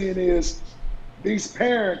I'm seeing is these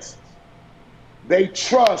parents, they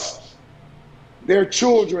trust their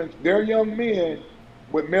children, their young men,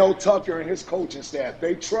 with Mel Tucker and his coaching staff.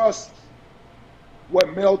 They trust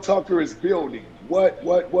what Mel Tucker is building, what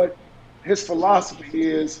his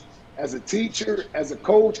philosophy is as a teacher, as a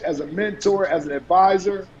coach, as a mentor, as an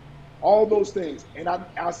advisor, all those things. And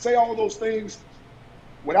I say all those things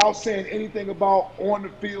without saying anything about on the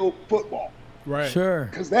field football. Right. Sure.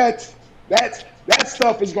 Because that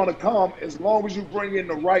stuff is going to come as long as you bring in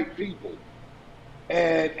the right people.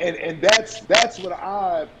 And that's what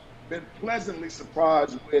I've been pleasantly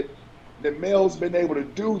surprised with, that Mel's been able to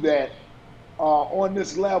do that on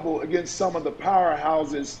this level against some of the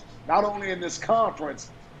powerhouses, not only in this conference,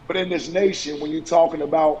 but in this nation. When you're talking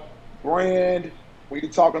about brand, when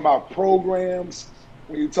you're talking about programs,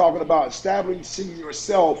 when you're talking about establishing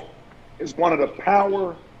yourself as one of the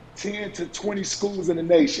power 10 to 20 schools in the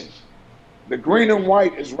nation. The green and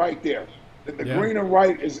white is right there. The green and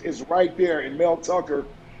white is right there in Mel Tucker.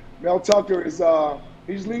 Mel Tucker is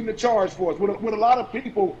He's leading the charge for us with a lot of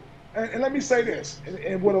people. And let me say this,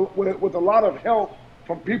 and with a lot of help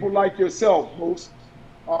from people like yourself, Moose,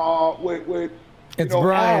 with it's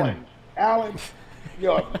Brian. Alan,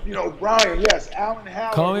 Brian, yes, Alan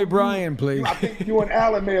Howard. Call me Brian, please. I think you and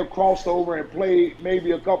Alan may have crossed over and played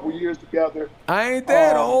maybe a couple years together. I ain't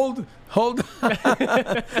that old. Hold on.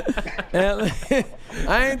 I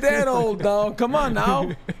ain't that old, dog. Come on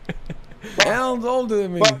now. Alan's older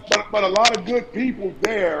than me. But a lot of good people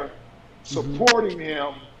there supporting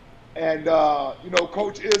him. And,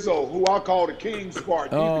 Coach Izzo, who I call the King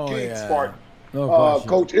Spartan. He's the King Spartan.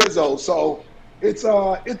 Coach Izzo. So it's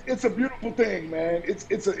a beautiful thing, man.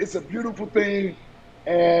 It's a beautiful thing.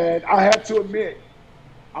 And I have to admit,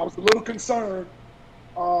 I was a little concerned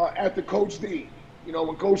after Coach D.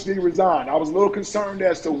 When Coach D resigned, I was a little concerned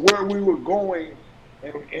as to where we were going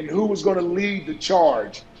and who was going to lead the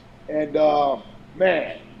charge. And,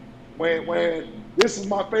 man, when this is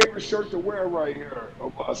my favorite shirt to wear right here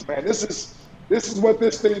of us, man. This is what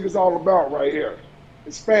this thing is all about right here.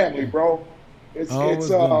 It's family, bro. It's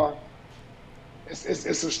a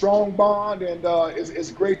strong bond, and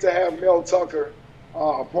it's great to have Mel Tucker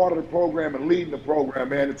a part of the program and leading the program,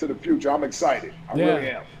 man, into the future. I'm excited. I really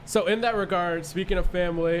am. So in that regard, speaking of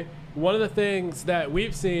family, one of the things that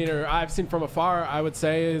we've seen, or I've seen from afar, I would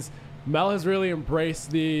say, is Mel has really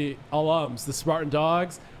embraced the alums, the Spartan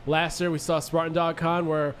Dogs. Last year we saw Spartan Dog Con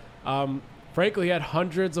where, frankly, he had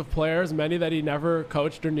hundreds of players, many that he never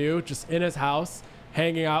coached or knew, just in his house,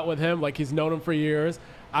 hanging out with him like he's known him for years.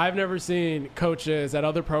 I've never seen coaches at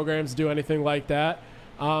other programs do anything like that.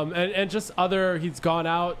 He's gone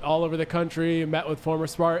out all over the country, met with former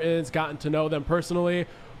Spartans, gotten to know them personally.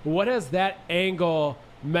 What has that angle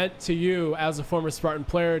meant to you as a former Spartan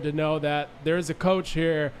player to know that there's a coach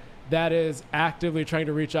here that is actively trying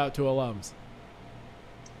to reach out to alums?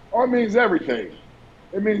 Oh, it means everything.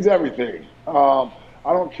 It means everything. I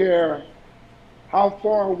don't care how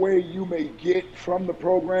far away you may get from the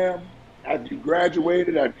program. After you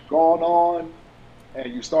graduated, after you've gone on,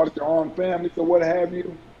 and you started your own families or what have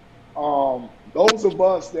you, those of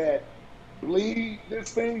us that bleed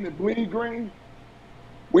this thing, that bleed green,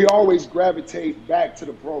 we always gravitate back to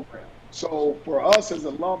the program. So for us as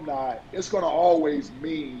alumni, it's going to always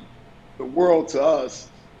mean the world to us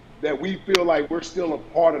that we feel like we're still a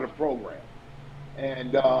part of the program.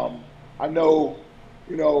 And I know,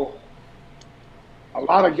 a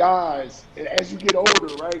lot of guys, as you get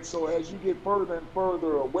older, right? So as you get further and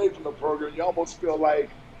further away from the program, you almost feel like,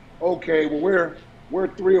 okay, well, we're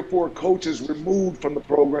 3 or 4 coaches removed from the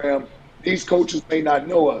program. These coaches may not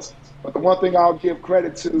know us. But the one thing I'll give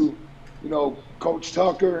credit to, Coach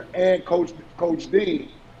Tucker and Coach D,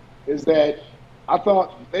 is that I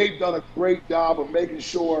thought they've done a great job of making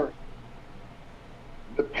sure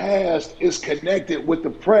the past is connected with the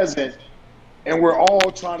present, and we're all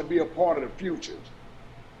trying to be a part of the future.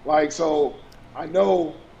 So I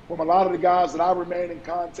know from a lot of the guys that I remain in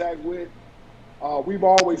contact with, we've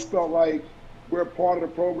always felt like we're a part of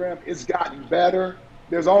the program. It's gotten better.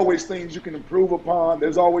 There's always things you can improve upon.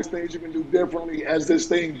 There's always things you can do differently as this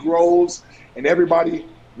thing grows and everybody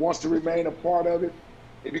wants to remain a part of it.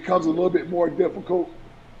 It becomes a little bit more difficult.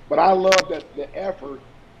 But I love that the effort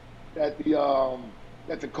that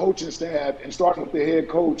the coaching staff, and starting with the head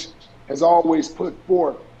coach, has always put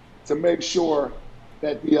forth to make sure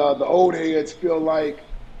that the old heads feel like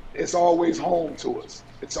it's always home to us.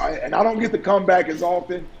 And I don't get to come back as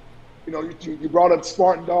often. You brought up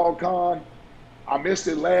Spartan Dog Con. I missed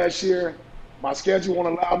it last year. My schedule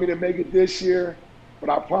won't allow me to make it this year, but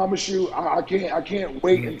I promise you, I can't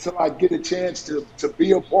wait until I get a chance to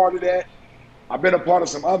be a part of that. I've been a part of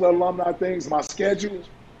some other alumni things. My schedule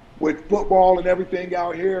with football and everything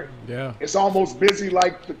out here, it's almost busy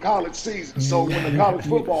like the college season. So when the college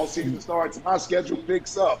football season starts, my schedule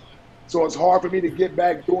picks up. So it's hard for me to get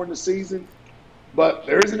back during the season. But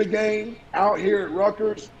there isn't a game out here at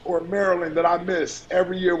Rutgers or Maryland that I miss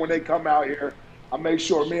every year when they come out here. I make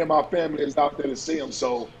sure me and my family is out there to see them.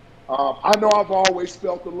 So I know I've always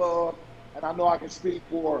felt the love, and I know I can speak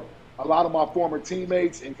for a lot of my former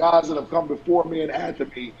teammates and guys that have come before me and after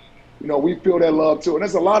me. We feel that love too. And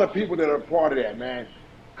there's a lot of people that are a part of that, man.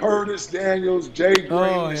 Curtis Daniels, Jay Green.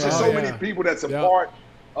 There's just so many people that's a part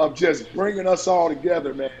of just bringing us all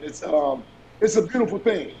together, man. It's a beautiful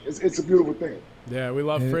thing. It's a beautiful thing. Yeah, we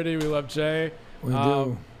love Freddie. We love Jay. We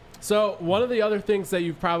do. So one of the other things that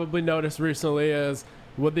you've probably noticed recently is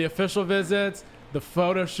with the official visits, the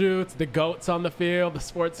photo shoots, the goats on the field, the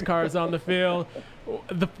sports cars on the field.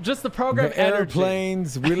 Just the program the energy.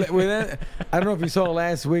 airplanes. I don't know if you saw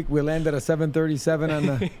last week. We landed a 737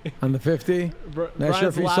 on the 50. Not sure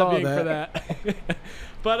if you saw lobbying that. for that.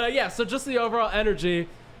 But yeah, so just the overall energy.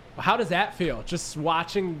 How does that feel? Just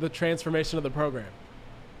watching the transformation of the program.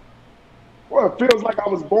 Well, it feels like I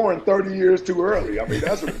was born 30 years too early. I mean,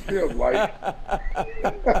 that's what it feels like.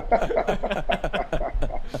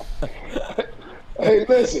 Hey,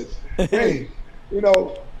 listen. Hey,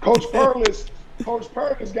 Coach Perlis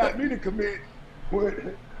got me to commit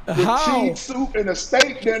with cheese soup and a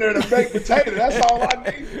steak dinner and a baked potato. That's all I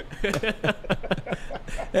needed.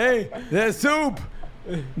 Hey,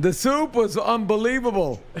 the soup was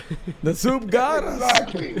unbelievable. The soup got us.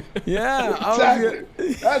 Exactly. Yeah.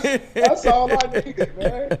 Exactly. That's all I needed,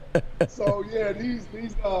 man. So yeah, these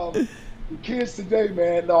the kids today,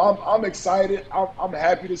 man. No, I'm excited. I'm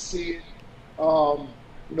happy to see it.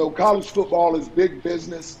 College football is big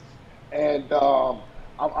business, and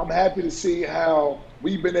I'm happy to see how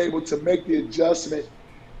we've been able to make the adjustment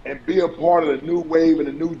and be a part of the new wave and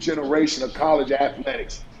the new generation of college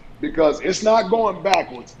athletics. Because it's not going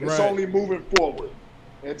backwards. It's only moving forward.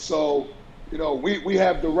 And so, we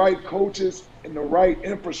have the right coaches and the right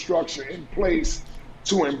infrastructure in place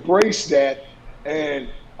to embrace that. And,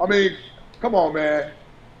 I mean, come on, man.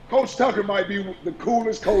 Coach Tucker might be the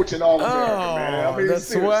coolest coach in all America, man. I mean, the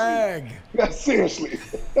swag. Seriously.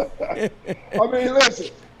 I mean,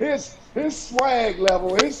 listen, his swag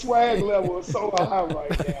level is so high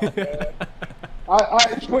right now, man.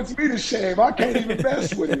 It puts me to shame. I can't even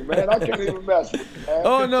mess with him, man. Man.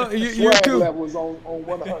 Oh, no, you're too. Level is on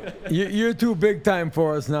 100. You're too big time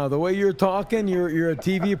for us now. The way you're talking, you're a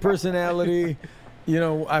TV personality.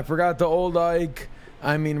 I forgot the old Ike.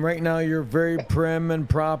 I mean, right now you're very prim and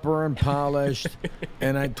proper and polished,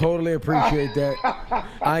 and I totally appreciate that.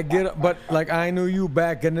 I get it, but I knew you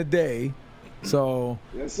back in the day, so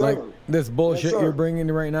yes, sir. This bullshit you're bringing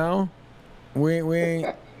right now, we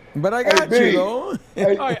ain't. But I got you, though.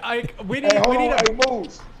 Hey, all right,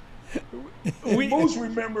 Moose. Moose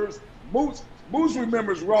remembers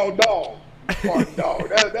Raw Dog.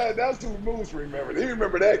 That's who Moose remembers. He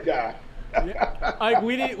remembered that guy. Yeah.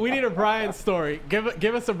 We need a Brian story.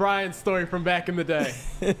 Give us a Brian story from back in the day.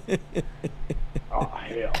 Oh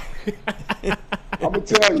hell! I'm gonna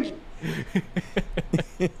tell you,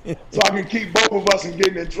 so I can keep both of us from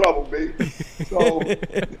getting in trouble, baby. So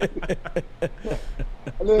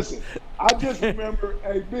listen, I just remember,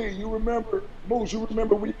 hey B, you remember Moose? You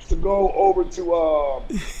remember we used to go over to I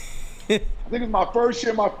think it was my first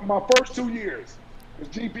year, my first 2 years,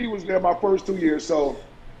 because GP was there my first 2 years, so.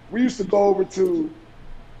 We used to go over to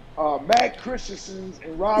Matt Christensen's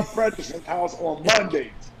and Rob Frederickson's house on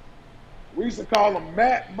Mondays. We used to call them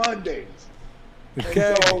Matt Mondays.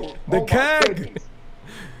 The keg.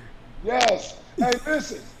 Yes. Hey,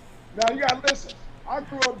 listen. Now you gotta listen. I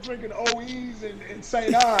grew up drinking OEs in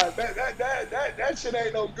St. Ives. That shit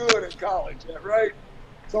ain't no good in college, right?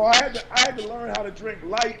 So I had to learn how to drink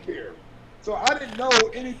light beer. So I didn't know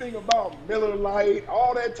anything about Miller Lite,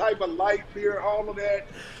 all that type of light beer, all of that,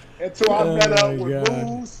 until I met up with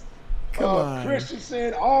Moose,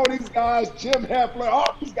 Christensen, all these guys, Jim Heffler,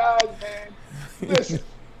 all these guys, man. Listen,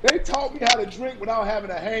 they taught me how to drink without having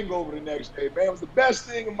a hangover the next day, man. It was the best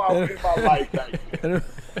thing in my life back then.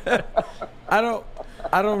 I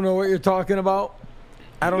don't know what you're talking about.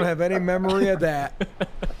 I don't have any memory of that.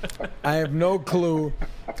 I have no clue.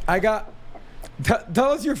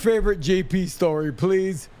 Tell us your favorite JP story,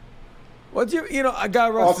 please. What's your,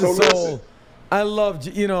 God rest his soul. Listen. I loved,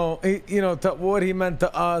 what he meant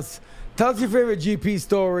to us. Tell us your favorite GP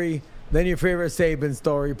story, then your favorite Saban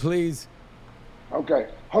story, please. Okay,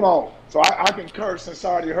 hold on. So I can curse since I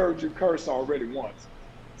already heard you curse already once.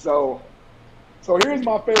 So here's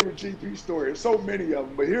my favorite GP story. There's so many of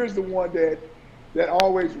them, but here's the one that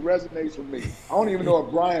always resonates with me. I don't even know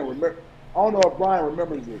if Brian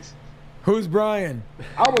remembers this. Who's Brian?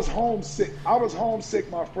 I was homesick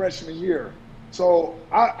my freshman year. So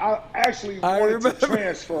I actually wanted to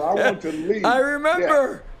transfer. I wanted to leave. I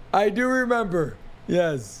remember. Yeah. I do remember.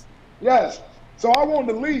 Yes. Yes. So I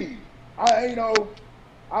wanted to leave. I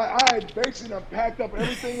had basically packed up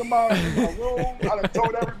everything in my room. I done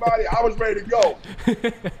told everybody I was ready to go.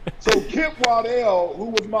 So Kip Waddell, who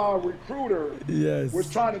was my recruiter, was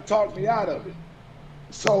trying to talk me out of it.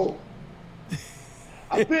 So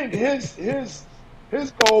I think his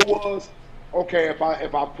goal was, okay, if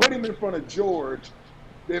I put him in front of George,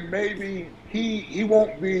 then maybe he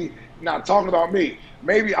won't be not talking about me.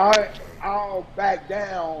 Maybe I'll back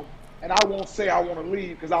down and I won't say I want to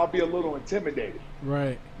leave because I'll be a little intimidated.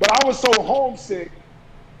 Right. But I was so homesick.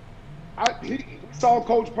 He saw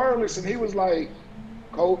Coach Perlis and he was like,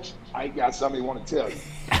 Coach, I ain't got something he want to tell you.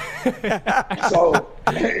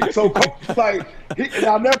 so Coach was like, and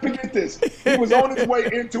I'll never forget this. He was on his way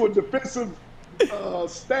into a defensive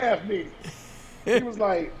staff meeting. He was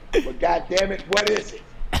like, "But God damn it, what is it?"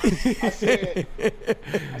 I said,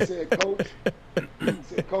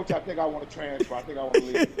 Coach, I think I want to transfer. I think I want to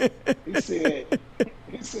leave.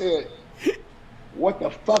 He said, "What the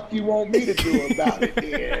fuck you want me to do about it,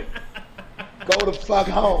 then? Go the fuck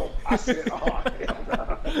home." I said, "Oh, hell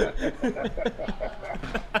no."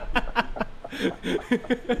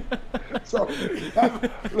 So,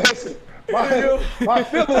 listen, my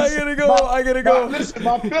feelings. I gotta go. Listen,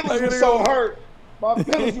 my feelings were so hurt. My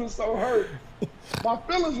feelings was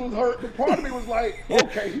hurt. But part of me was like,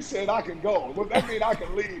 okay, he said I can go. Well, that mean I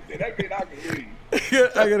can leave. That mean I can leave.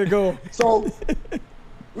 I gotta go. So,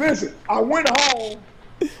 listen, I went home.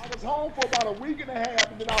 I was home for about a week and a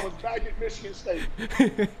half, and then I was back at Michigan State.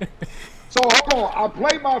 So hold on, I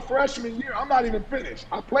played my freshman year. I'm not even finished.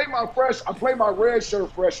 I played my red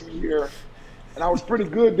shirt freshman year, and I was pretty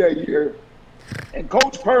good that year. And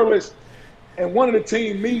Coach Perlis, in one of the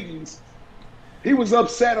team meetings, he was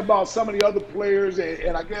upset about some of the other players,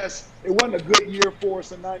 and I guess it wasn't a good year for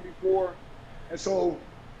us in '94. And so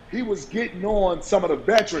he was getting on some of the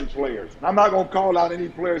veteran players. And I'm not going to call out any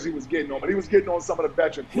players he was getting on, but he was getting on some of the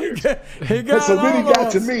veteran players. So then he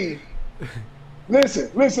got to me. Listen,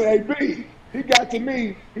 AB. He got to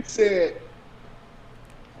me. He said,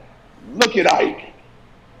 "Look at Ike.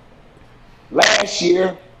 Last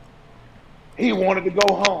year, he wanted to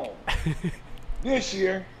go home. This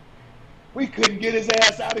year, we couldn't get his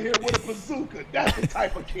ass out of here with a bazooka. That's the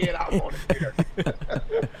type of kid I wanted here."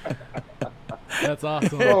 That's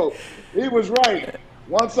awesome. So he was right.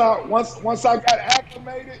 Once I got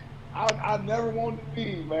acclimated, I never wanted to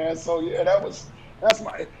leave, man. So yeah, that's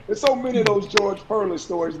my. There's so many of those George Perlis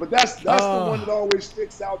stories, but that's the one that always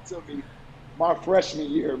sticks out to me. My freshman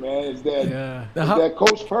year, man, is that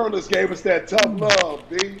Coach Perlis gave us that tough love.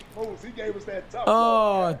 B. Moose, he gave us that tough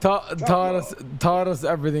love. Taught us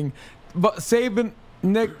everything. But Saban,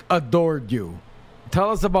 Nick adored you.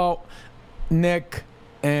 Tell us about Nick,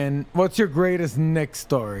 and what's your greatest Nick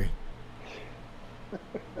story?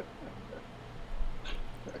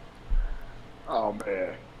 Oh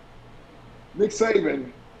man, Nick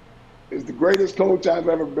Saban is the greatest coach I've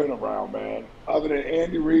ever been around, man. Other than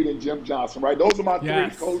Andy Reid and Jim Johnson, right? Those are my three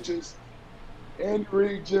coaches. Andy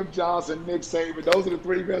Reid, Jim Johnson, Nick Saban. Those are the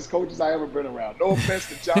three best coaches I ever been around. No offense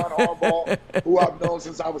to John Harbaugh, who I've known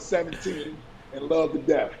since I was 17 and love to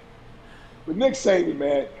death. But Nick Saban,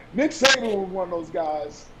 man. Nick Saban was one of those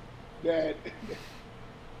guys that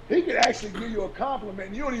he could actually give you a compliment,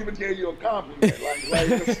 and you don't even give you a compliment.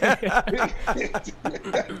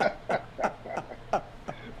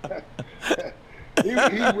 He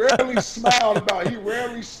rarely smiled about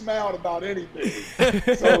anything.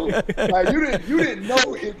 So you didn't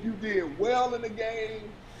know if you did well in the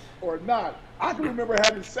game or not. I can remember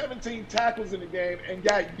having 17 tackles in the game and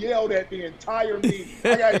got yelled at the entire meeting.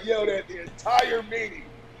 I got yelled at the entire meeting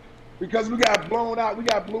because we got blew out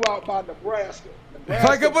by Nebraska. If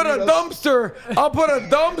I could put a dumpster, I'll put a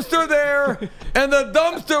dumpster there, and the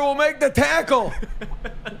dumpster will make the tackle.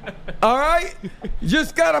 All right? You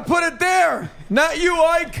just got to put it there. Not you,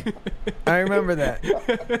 Ike. I remember that.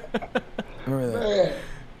 Man,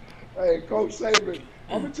 hey, Coach Saban,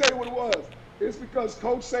 I'm going to tell you what it was. It's because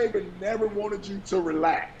Coach Saban never wanted you to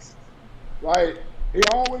relax, right? He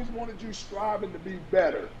always wanted you striving to be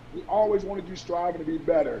better.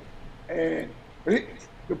 And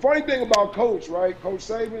the funny thing about Coach, right, Coach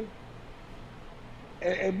Saban,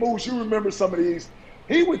 and Moose, you remember some of these,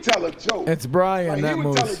 he would tell a joke. It's Brian, like, not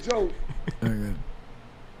Moose. He would tell a joke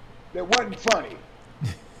that wasn't funny.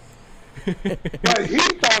 But he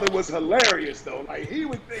thought it was hilarious, though. Like, he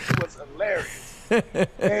would think it was hilarious.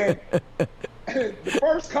 And the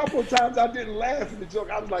first couple of times I didn't laugh at the joke,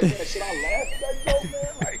 I was like, man, should I laugh at that joke,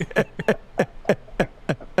 man?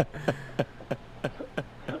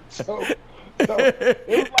 So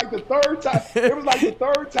it was like the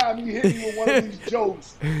third time he hit me with one of these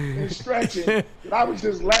jokes and stretching, and I was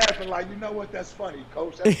just laughing like, you know what? That's funny,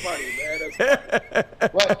 Coach. That's funny, man. That's funny.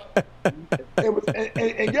 But it was,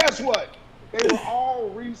 and guess what? They were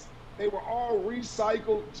all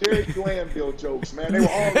recycled Jerry Glanville jokes, man. They were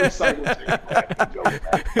all recycled Jerry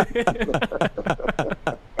Glanville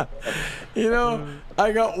jokes. You know,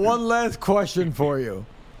 I got one last question for you,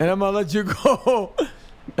 and I'm gonna let you go.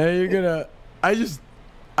 And you're gonna. I just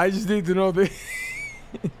need to know the.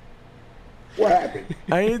 What happened?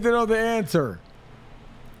 I need to know the answer.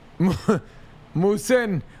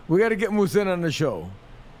 Musin, we got to get Musin on the show.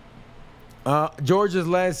 Georgia's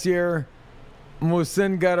last year,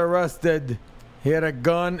 Muhsin got arrested. He had a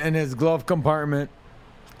gun in his glove compartment.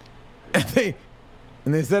 And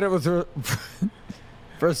they said it was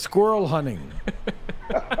for squirrel hunting.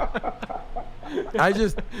 I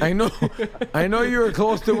know you were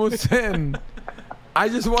close to Muhsin. I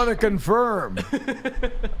just want to confirm.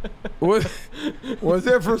 Was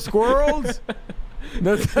it for squirrels?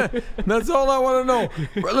 That's all I want to know.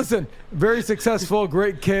 Listen, very successful,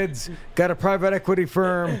 great kids, got a private equity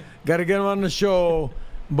firm, got to get them on the show.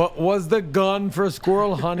 But was the gun for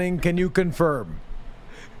squirrel hunting? Can you confirm?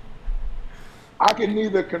 I can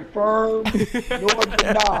neither confirm nor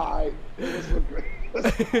deny. Here's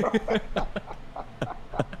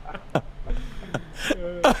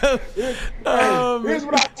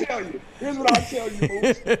what I tell you.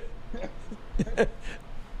 Moose.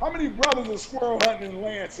 How many brothers are squirrel hunting in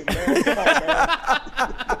Lansing, man? Come on,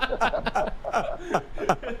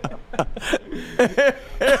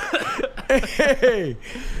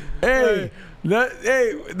 man.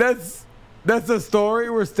 That's a story.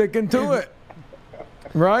 We're sticking to it,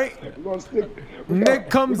 right? Nick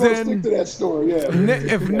comes in. Stick to that story, yeah.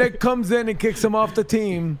 If Nick comes in and kicks him off the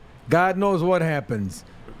team, God knows what happens.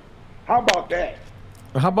 How about that?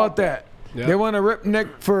 Yep. They want to rip Nick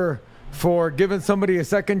for giving somebody a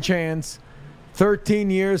second chance. 13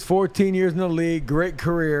 years, 14 years in the league, great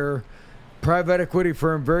career, private equity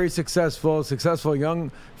firm, very successful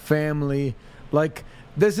young family. Like,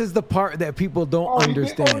 this is the part that people don't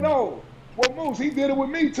understand. No. Well, Moose, he did it with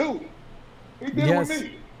me, too. He did it with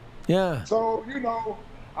me. Yeah. So,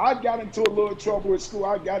 I got into a little trouble at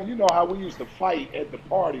school. You know how we used to fight at the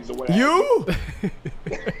parties or whatever. You?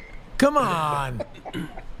 Come on.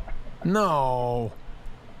 No.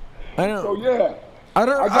 I don't. So yeah. I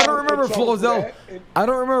don't remember Flozell. I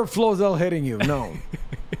don't remember Flozell hitting you. No.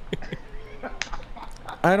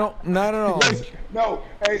 I don't. Not at all. No.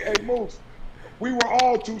 Hey, Moose. We were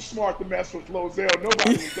all too smart to mess with Flozell.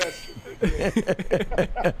 Nobody was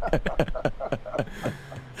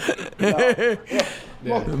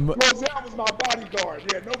Flozell was my bodyguard.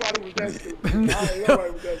 Yeah, nobody was that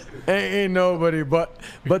stupid. Ain't nobody. But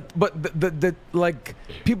the like,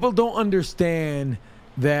 people don't understand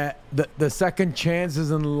that the second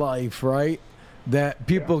chances in life, right? That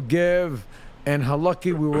people give, and how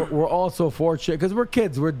lucky we're also fortunate, because we're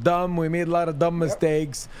kids, we're dumb, we made a lot of dumb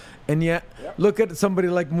mistakes, and yet look at somebody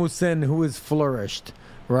like Muhsin, who has flourished,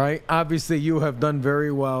 right? Obviously, you have done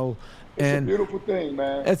very well. It's a beautiful thing,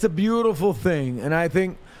 man. It's a beautiful thing, and I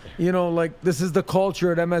think, like, this is the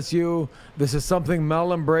culture at MSU. This is something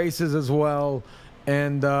Mel embraces as well,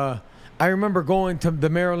 and I remember going to the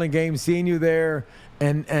Maryland game, seeing you there.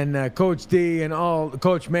 And Coach D and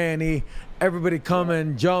Coach Manny, everybody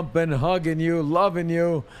coming, jumping, hugging you, loving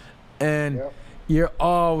you, and you're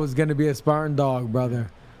always going to be a Spartan dog, brother.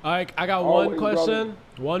 I got one question,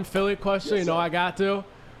 one Philly question. Yes, I got to.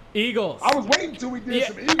 Eagles. I was waiting until we did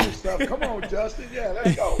some Eagles stuff. Come on, Justin. Yeah,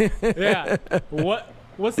 let's go. Yeah.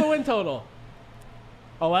 What's the win total?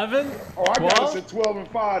 11? Oh, I got us at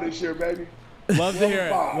 12-5 this year, baby. Love to hear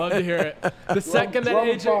it. Love to hear it. The second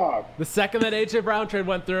that AJ Brown trade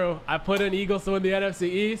went through, I put in Eagles to win the NFC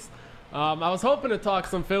East. I was hoping to talk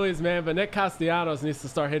some Phillies, man, but Nick Castellanos needs to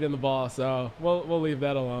start hitting the ball, so we'll leave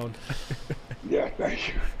that alone. Yeah, thank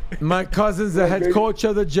you. My cousin's the head coach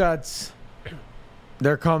of the Jets.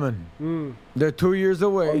 They're coming. They're 2 years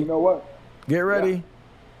away. Oh, you know what? Get ready. Yeah.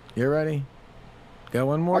 Get ready. Got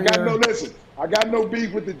one more year. I got no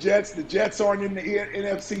beef with the Jets. The Jets aren't in the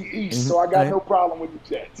NFC East, so I got no problem with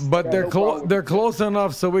the Jets. But they're close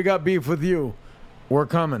enough, so we got beef with you. We're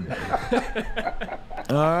coming.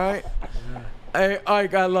 All right. Hey,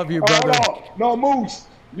 Ike, I love you, brother. No, Moose.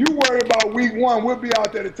 You worry about week 1. We'll be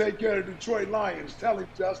out there to take care of the Detroit Lions. Tell him,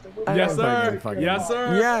 Justin. Yes, sir. Yes,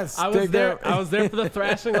 sir. Yes. I was there. I was there for the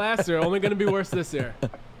thrashing last year. Only going to be worse this year.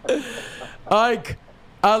 Ike,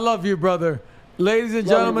 I love you, brother. Ladies and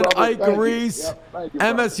gentlemen, Ike Reese,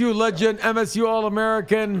 MSU legend, MSU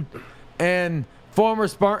All-American, and former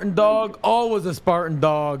Spartan dog, always a Spartan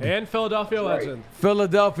dog. And Philadelphia legend.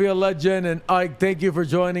 Philadelphia legend. And Ike, thank you for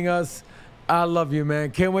joining us. I love you, man.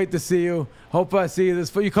 Can't wait to see you. Hope I see you this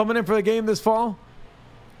fall. You coming in for the game this fall?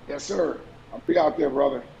 Yes, sir. I'll be out there,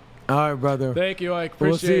 brother. All right, brother. Thank you, Ike.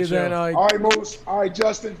 Appreciate you. We'll see you then, Ike. All right, Moose. All right,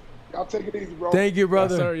 Justin. Y'all take it easy, bro. Thank you,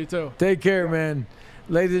 brother. Yes, sir. You too. Take care, man.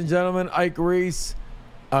 Ladies and gentlemen, Ike Reese,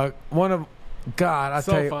 tell you,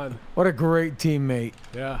 fun. What a great teammate.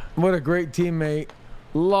 Yeah. What a great teammate.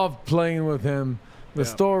 Loved playing with him. The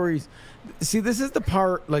stories. See, this is the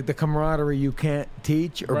part, like the camaraderie you can't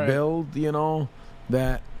teach or build,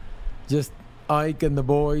 that just Ike and the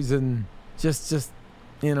boys and just.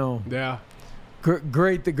 Yeah.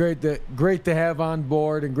 great to have on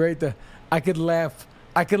board, and I could laugh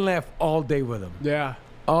all day with him. Yeah.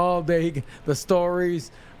 All day. The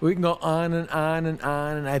stories, we can go on and on and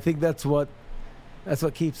on, and I think that's what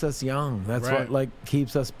keeps us young. That's right. what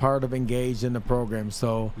keeps us part of engaged in the program.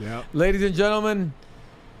 So, yep. Ladies and gentlemen,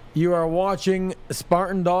 you are watching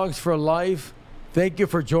Spartan Dogs for Life. Thank you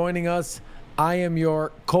for joining us. I am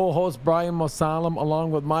your co-host, Brian Mosalem,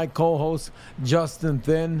 along with my co-host, Justin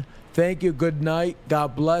Thin. Thank you. Good night.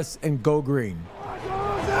 God bless, and go green.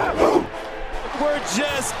 We're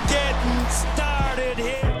just getting started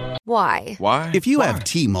here. Why? If you have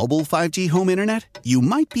T-Mobile 5G home internet, you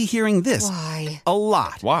might be hearing this a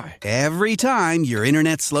lot. Why? Every time your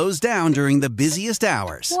internet slows down during the busiest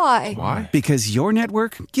hours. Why? Because your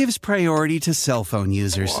network gives priority to cell phone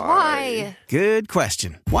users. Why? Good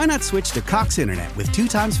question. Why not switch to Cox Internet with 2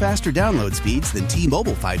 times faster download speeds than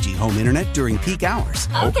T-Mobile 5G home internet during peak hours?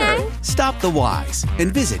 Okay. Stop the whys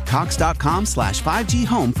and visit cox.com/5G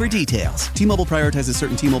home for details. T-Mobile prioritizes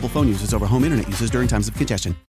certain T-Mobile phone users over home internet users during times of congestion.